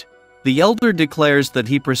unmatched. The elder declares that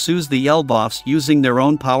he pursues the elboffs using their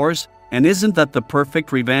own powers, and isn't that the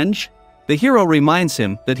perfect revenge? The hero reminds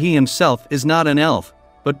him that he himself is not an elf,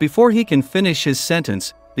 but before he can finish his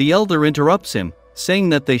sentence, the elder interrupts him, saying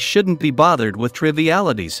that they shouldn't be bothered with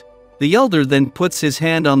trivialities. The elder then puts his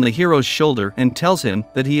hand on the hero's shoulder and tells him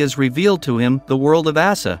that he has revealed to him the world of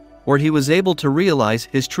Asa, where he was able to realize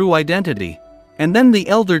his true identity. And then the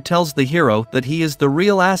elder tells the hero that he is the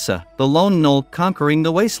real Asa, the lone gnoll conquering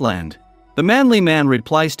the wasteland. The manly man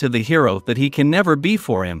replies to the hero that he can never be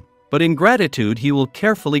for him, but in gratitude he will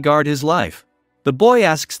carefully guard his life. The boy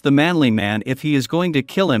asks the manly man if he is going to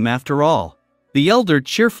kill him after all. The elder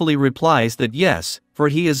cheerfully replies that yes, for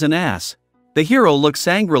he is an ass. The hero looks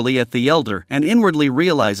angrily at the elder and inwardly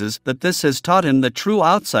realizes that this has taught him that true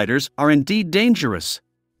outsiders are indeed dangerous.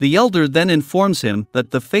 The elder then informs him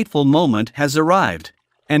that the fateful moment has arrived.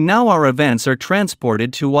 And now our events are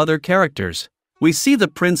transported to other characters. We see the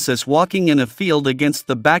princess walking in a field against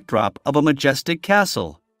the backdrop of a majestic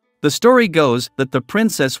castle. The story goes that the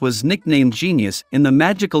princess was nicknamed Genius in the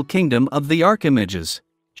magical kingdom of the Archimages.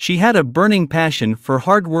 She had a burning passion for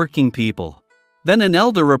hard-working people. Then an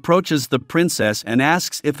elder approaches the princess and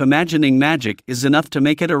asks if imagining magic is enough to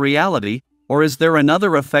make it a reality, or is there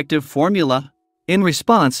another effective formula? In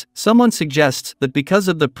response, someone suggests that because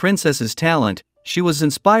of the princess's talent, she was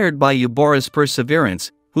inspired by Eubora's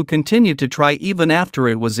perseverance, who continued to try even after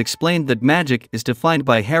it was explained that magic is defined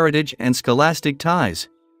by heritage and scholastic ties.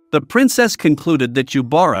 The princess concluded that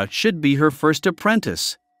Eubora should be her first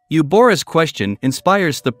apprentice. Eubora's question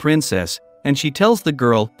inspires the princess, and she tells the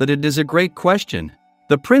girl that it is a great question.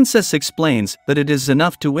 The princess explains that it is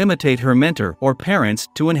enough to imitate her mentor or parents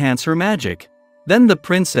to enhance her magic. Then the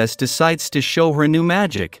princess decides to show her new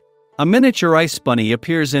magic. A miniature ice bunny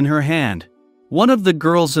appears in her hand. One of the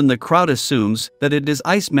girls in the crowd assumes that it is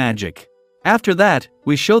ice magic. After that,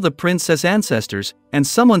 we show the princess' ancestors, and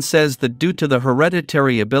someone says that due to the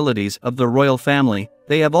hereditary abilities of the royal family,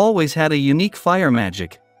 they have always had a unique fire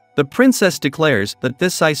magic. The princess declares that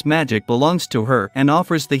this ice magic belongs to her and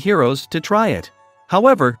offers the heroes to try it.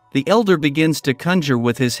 However, the elder begins to conjure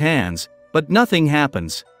with his hands, but nothing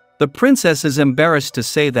happens. The princess is embarrassed to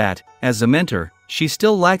say that, as a mentor, she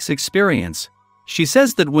still lacks experience. She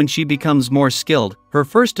says that when she becomes more skilled, her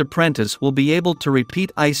first apprentice will be able to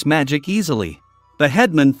repeat ice magic easily. The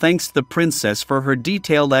headman thanks the princess for her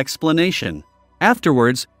detailed explanation.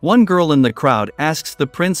 Afterwards, one girl in the crowd asks the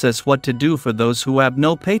princess what to do for those who have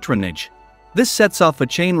no patronage. This sets off a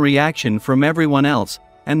chain reaction from everyone else,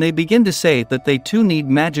 and they begin to say that they too need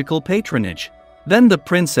magical patronage. Then the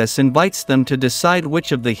princess invites them to decide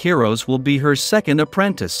which of the heroes will be her second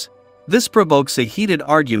apprentice. This provokes a heated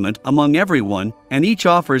argument among everyone, and each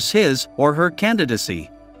offers his or her candidacy.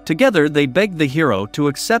 Together they beg the hero to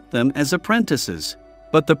accept them as apprentices.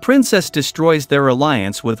 But the princess destroys their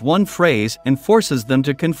alliance with one phrase and forces them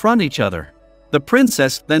to confront each other. The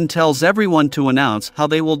princess then tells everyone to announce how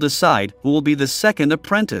they will decide who will be the second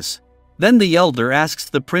apprentice. Then the elder asks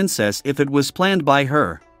the princess if it was planned by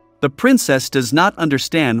her. The princess does not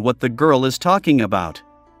understand what the girl is talking about.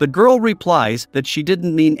 The girl replies that she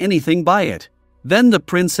didn't mean anything by it. Then the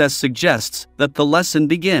princess suggests that the lesson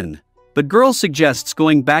begin. The girl suggests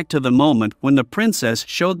going back to the moment when the princess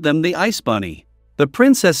showed them the ice bunny. The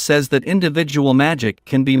princess says that individual magic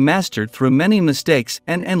can be mastered through many mistakes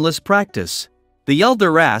and endless practice. The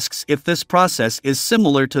elder asks if this process is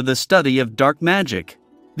similar to the study of dark magic.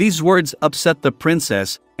 These words upset the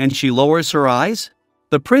princess, and she lowers her eyes.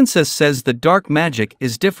 The princess says that dark magic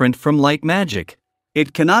is different from light magic.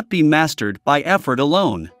 It cannot be mastered by effort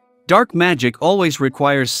alone. Dark magic always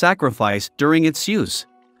requires sacrifice during its use.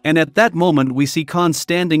 And at that moment we see Khan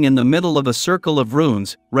standing in the middle of a circle of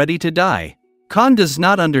runes, ready to die. Khan does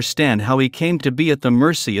not understand how he came to be at the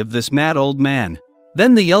mercy of this mad old man.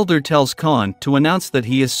 Then the elder tells Khan to announce that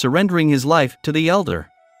he is surrendering his life to the elder.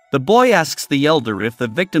 The boy asks the elder if the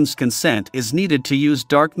victim's consent is needed to use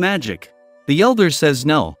dark magic. The elder says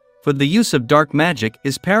no, for the use of dark magic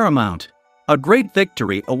is paramount. A great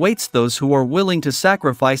victory awaits those who are willing to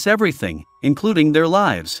sacrifice everything, including their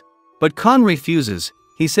lives. But Khan refuses.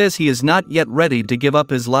 He says he is not yet ready to give up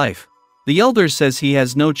his life. The elder says he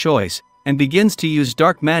has no choice, and begins to use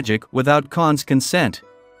dark magic without Khan's consent.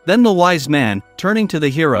 Then the wise man, turning to the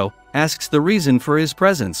hero, asks the reason for his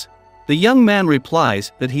presence. The young man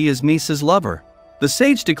replies that he is Misa's lover. The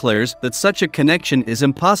sage declares that such a connection is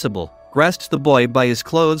impossible, grasps the boy by his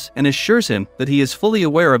clothes and assures him that he is fully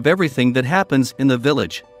aware of everything that happens in the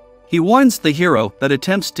village. He warns the hero that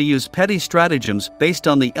attempts to use petty stratagems based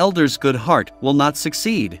on the elder's good heart will not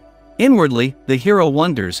succeed. Inwardly, the hero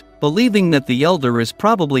wonders, believing that the elder is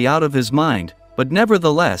probably out of his mind, but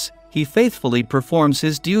nevertheless, he faithfully performs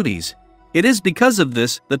his duties. It is because of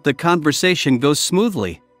this that the conversation goes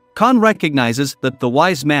smoothly. Khan recognizes that the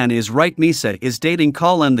wise man is right. Misa is dating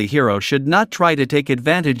Kal, and the hero should not try to take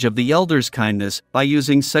advantage of the elder's kindness by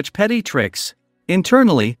using such petty tricks.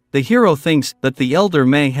 Internally, the hero thinks that the elder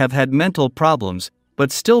may have had mental problems,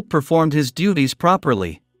 but still performed his duties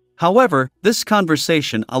properly. However, this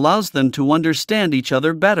conversation allows them to understand each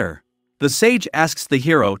other better. The sage asks the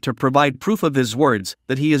hero to provide proof of his words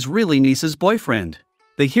that he is really Nisa's boyfriend.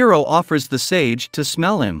 The hero offers the sage to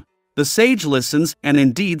smell him. The sage listens and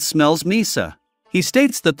indeed smells Misa. He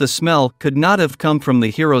states that the smell could not have come from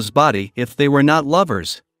the hero's body if they were not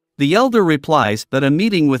lovers. The elder replies that a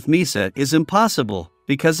meeting with Misa is impossible,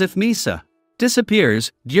 because if Misa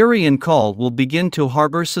disappears, Yuri and Kal will begin to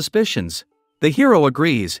harbor suspicions. The hero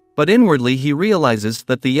agrees, but inwardly he realizes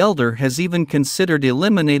that the elder has even considered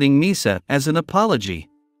eliminating Misa as an apology.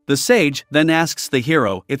 The sage then asks the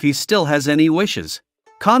hero if he still has any wishes.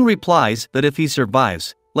 Khan replies that if he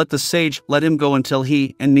survives, let the sage let him go until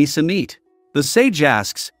he and Misa meet. The sage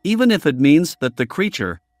asks, even if it means that the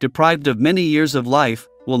creature, deprived of many years of life,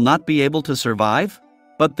 will not be able to survive?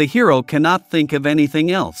 But the hero cannot think of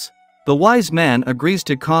anything else. The wise man agrees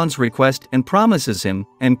to Khan's request and promises him,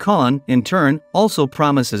 and Khan, in turn, also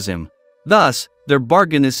promises him. Thus, their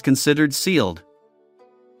bargain is considered sealed.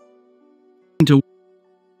 The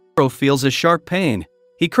hero feels a sharp pain.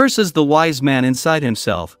 He curses the wise man inside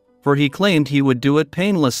himself, for he claimed he would do it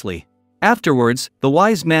painlessly. Afterwards, the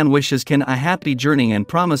wise man wishes Khan a happy journey and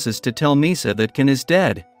promises to tell Misa that Khan is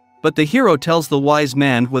dead. But the hero tells the wise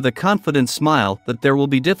man with a confident smile that there will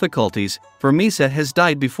be difficulties, for Misa has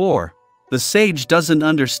died before. The sage doesn't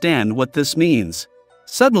understand what this means.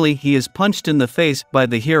 Suddenly he is punched in the face by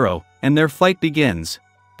the hero, and their fight begins.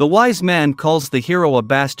 The wise man calls the hero a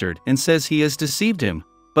bastard and says he has deceived him.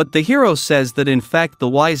 But the hero says that in fact the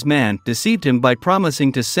wise man deceived him by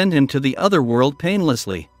promising to send him to the other world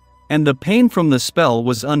painlessly. And the pain from the spell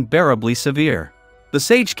was unbearably severe. The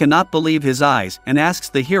sage cannot believe his eyes and asks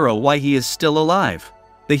the hero why he is still alive.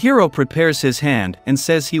 The hero prepares his hand and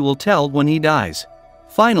says he will tell when he dies.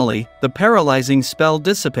 Finally, the paralyzing spell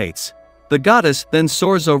dissipates. The goddess then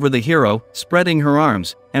soars over the hero, spreading her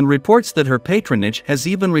arms, and reports that her patronage has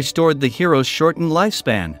even restored the hero's shortened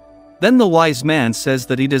lifespan. Then the wise man says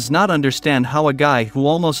that he does not understand how a guy who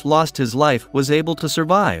almost lost his life was able to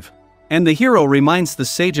survive. And the hero reminds the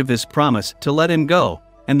sage of his promise to let him go,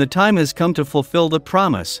 and the time has come to fulfill the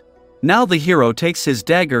promise. Now the hero takes his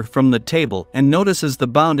dagger from the table and notices the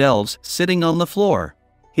bound elves sitting on the floor.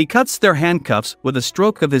 He cuts their handcuffs with a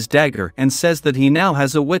stroke of his dagger and says that he now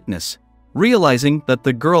has a witness. Realizing that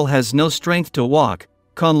the girl has no strength to walk,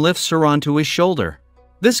 Khan lifts her onto his shoulder.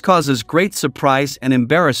 This causes great surprise and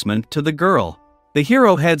embarrassment to the girl. The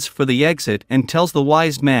hero heads for the exit and tells the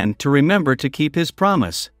wise man to remember to keep his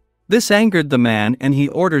promise. This angered the man and he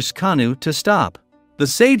orders Kanu to stop. The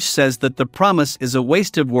sage says that the promise is a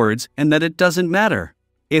waste of words and that it doesn't matter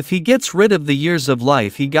if he gets rid of the years of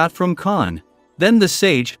life he got from Khan. Then the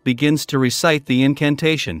sage begins to recite the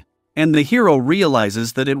incantation, and the hero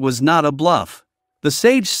realizes that it was not a bluff. The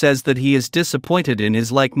sage says that he is disappointed in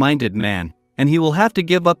his like-minded man, and he will have to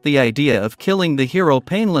give up the idea of killing the hero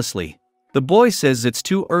painlessly. The boy says it's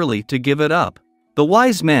too early to give it up. The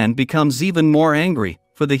wise man becomes even more angry,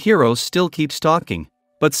 for the hero still keeps talking.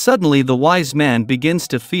 But suddenly the wise man begins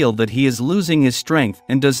to feel that he is losing his strength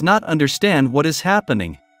and does not understand what is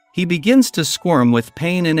happening. He begins to squirm with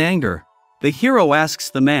pain and anger. The hero asks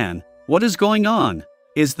the man, "What is going on?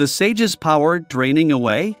 Is the sage's power draining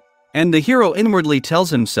away?" And the hero inwardly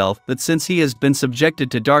tells himself that since he has been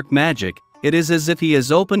subjected to dark magic, it is as if he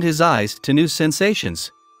has opened his eyes to new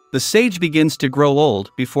sensations. The sage begins to grow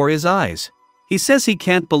old before his eyes. He says he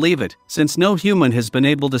can't believe it, since no human has been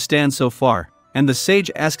able to stand so far, and the sage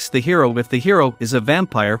asks the hero if the hero is a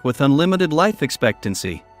vampire with unlimited life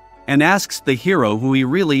expectancy, and asks the hero who he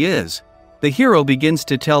really is. The hero begins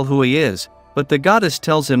to tell who he is, but the goddess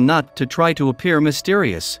tells him not to try to appear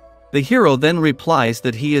mysterious. The hero then replies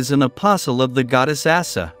that he is an apostle of the goddess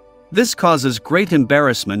Asa. This causes great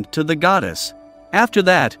embarrassment to the goddess. After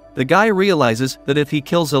that, the guy realizes that if he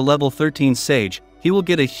kills a level 13 sage, he will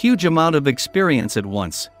get a huge amount of experience at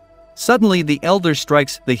once. Suddenly the elder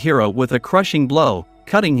strikes the hero with a crushing blow,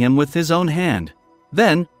 cutting him with his own hand.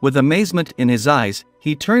 Then, with amazement in his eyes,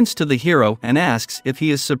 he turns to the hero and asks if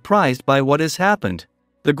he is surprised by what has happened.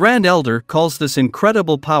 The Grand Elder calls this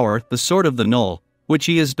incredible power the Sword of the Knoll, which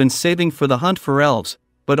he has been saving for the hunt for elves,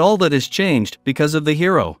 but all that has changed because of the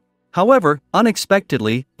hero. However,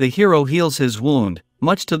 unexpectedly, the hero heals his wound,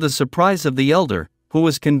 much to the surprise of the elder, who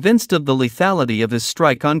was convinced of the lethality of his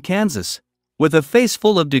strike on Kansas. With a face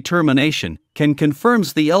full of determination, Ken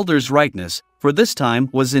confirms the elder's rightness, for this time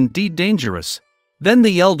was indeed dangerous. Then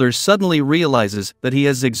the elder suddenly realizes that he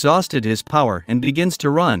has exhausted his power and begins to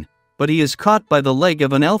run, but he is caught by the leg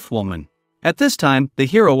of an elf woman. At this time, the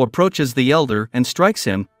hero approaches the elder and strikes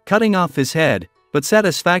him, cutting off his head, but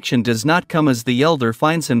satisfaction does not come as the elder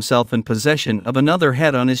finds himself in possession of another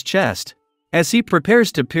head on his chest. As he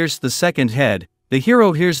prepares to pierce the second head, the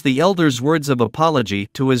hero hears the elder's words of apology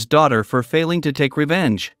to his daughter for failing to take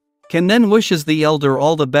revenge. Ken then wishes the elder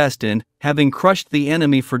all the best and, having crushed the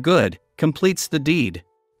enemy for good, completes the deed.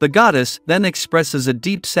 The goddess then expresses a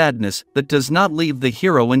deep sadness that does not leave the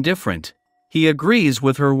hero indifferent. He agrees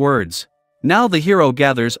with her words. Now the hero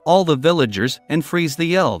gathers all the villagers and frees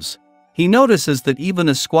the elves. He notices that even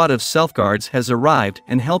a squad of self-guards has arrived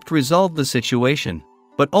and helped resolve the situation.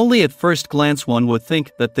 But only at first glance one would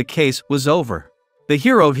think that the case was over. The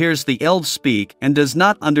hero hears the elves speak and does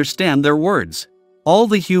not understand their words. All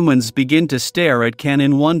the humans begin to stare at Ken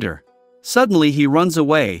in wonder. Suddenly he runs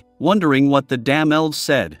away, wondering what the damn elves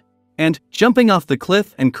said. And, jumping off the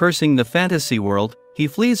cliff and cursing the fantasy world, he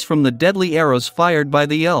flees from the deadly arrows fired by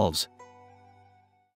the elves.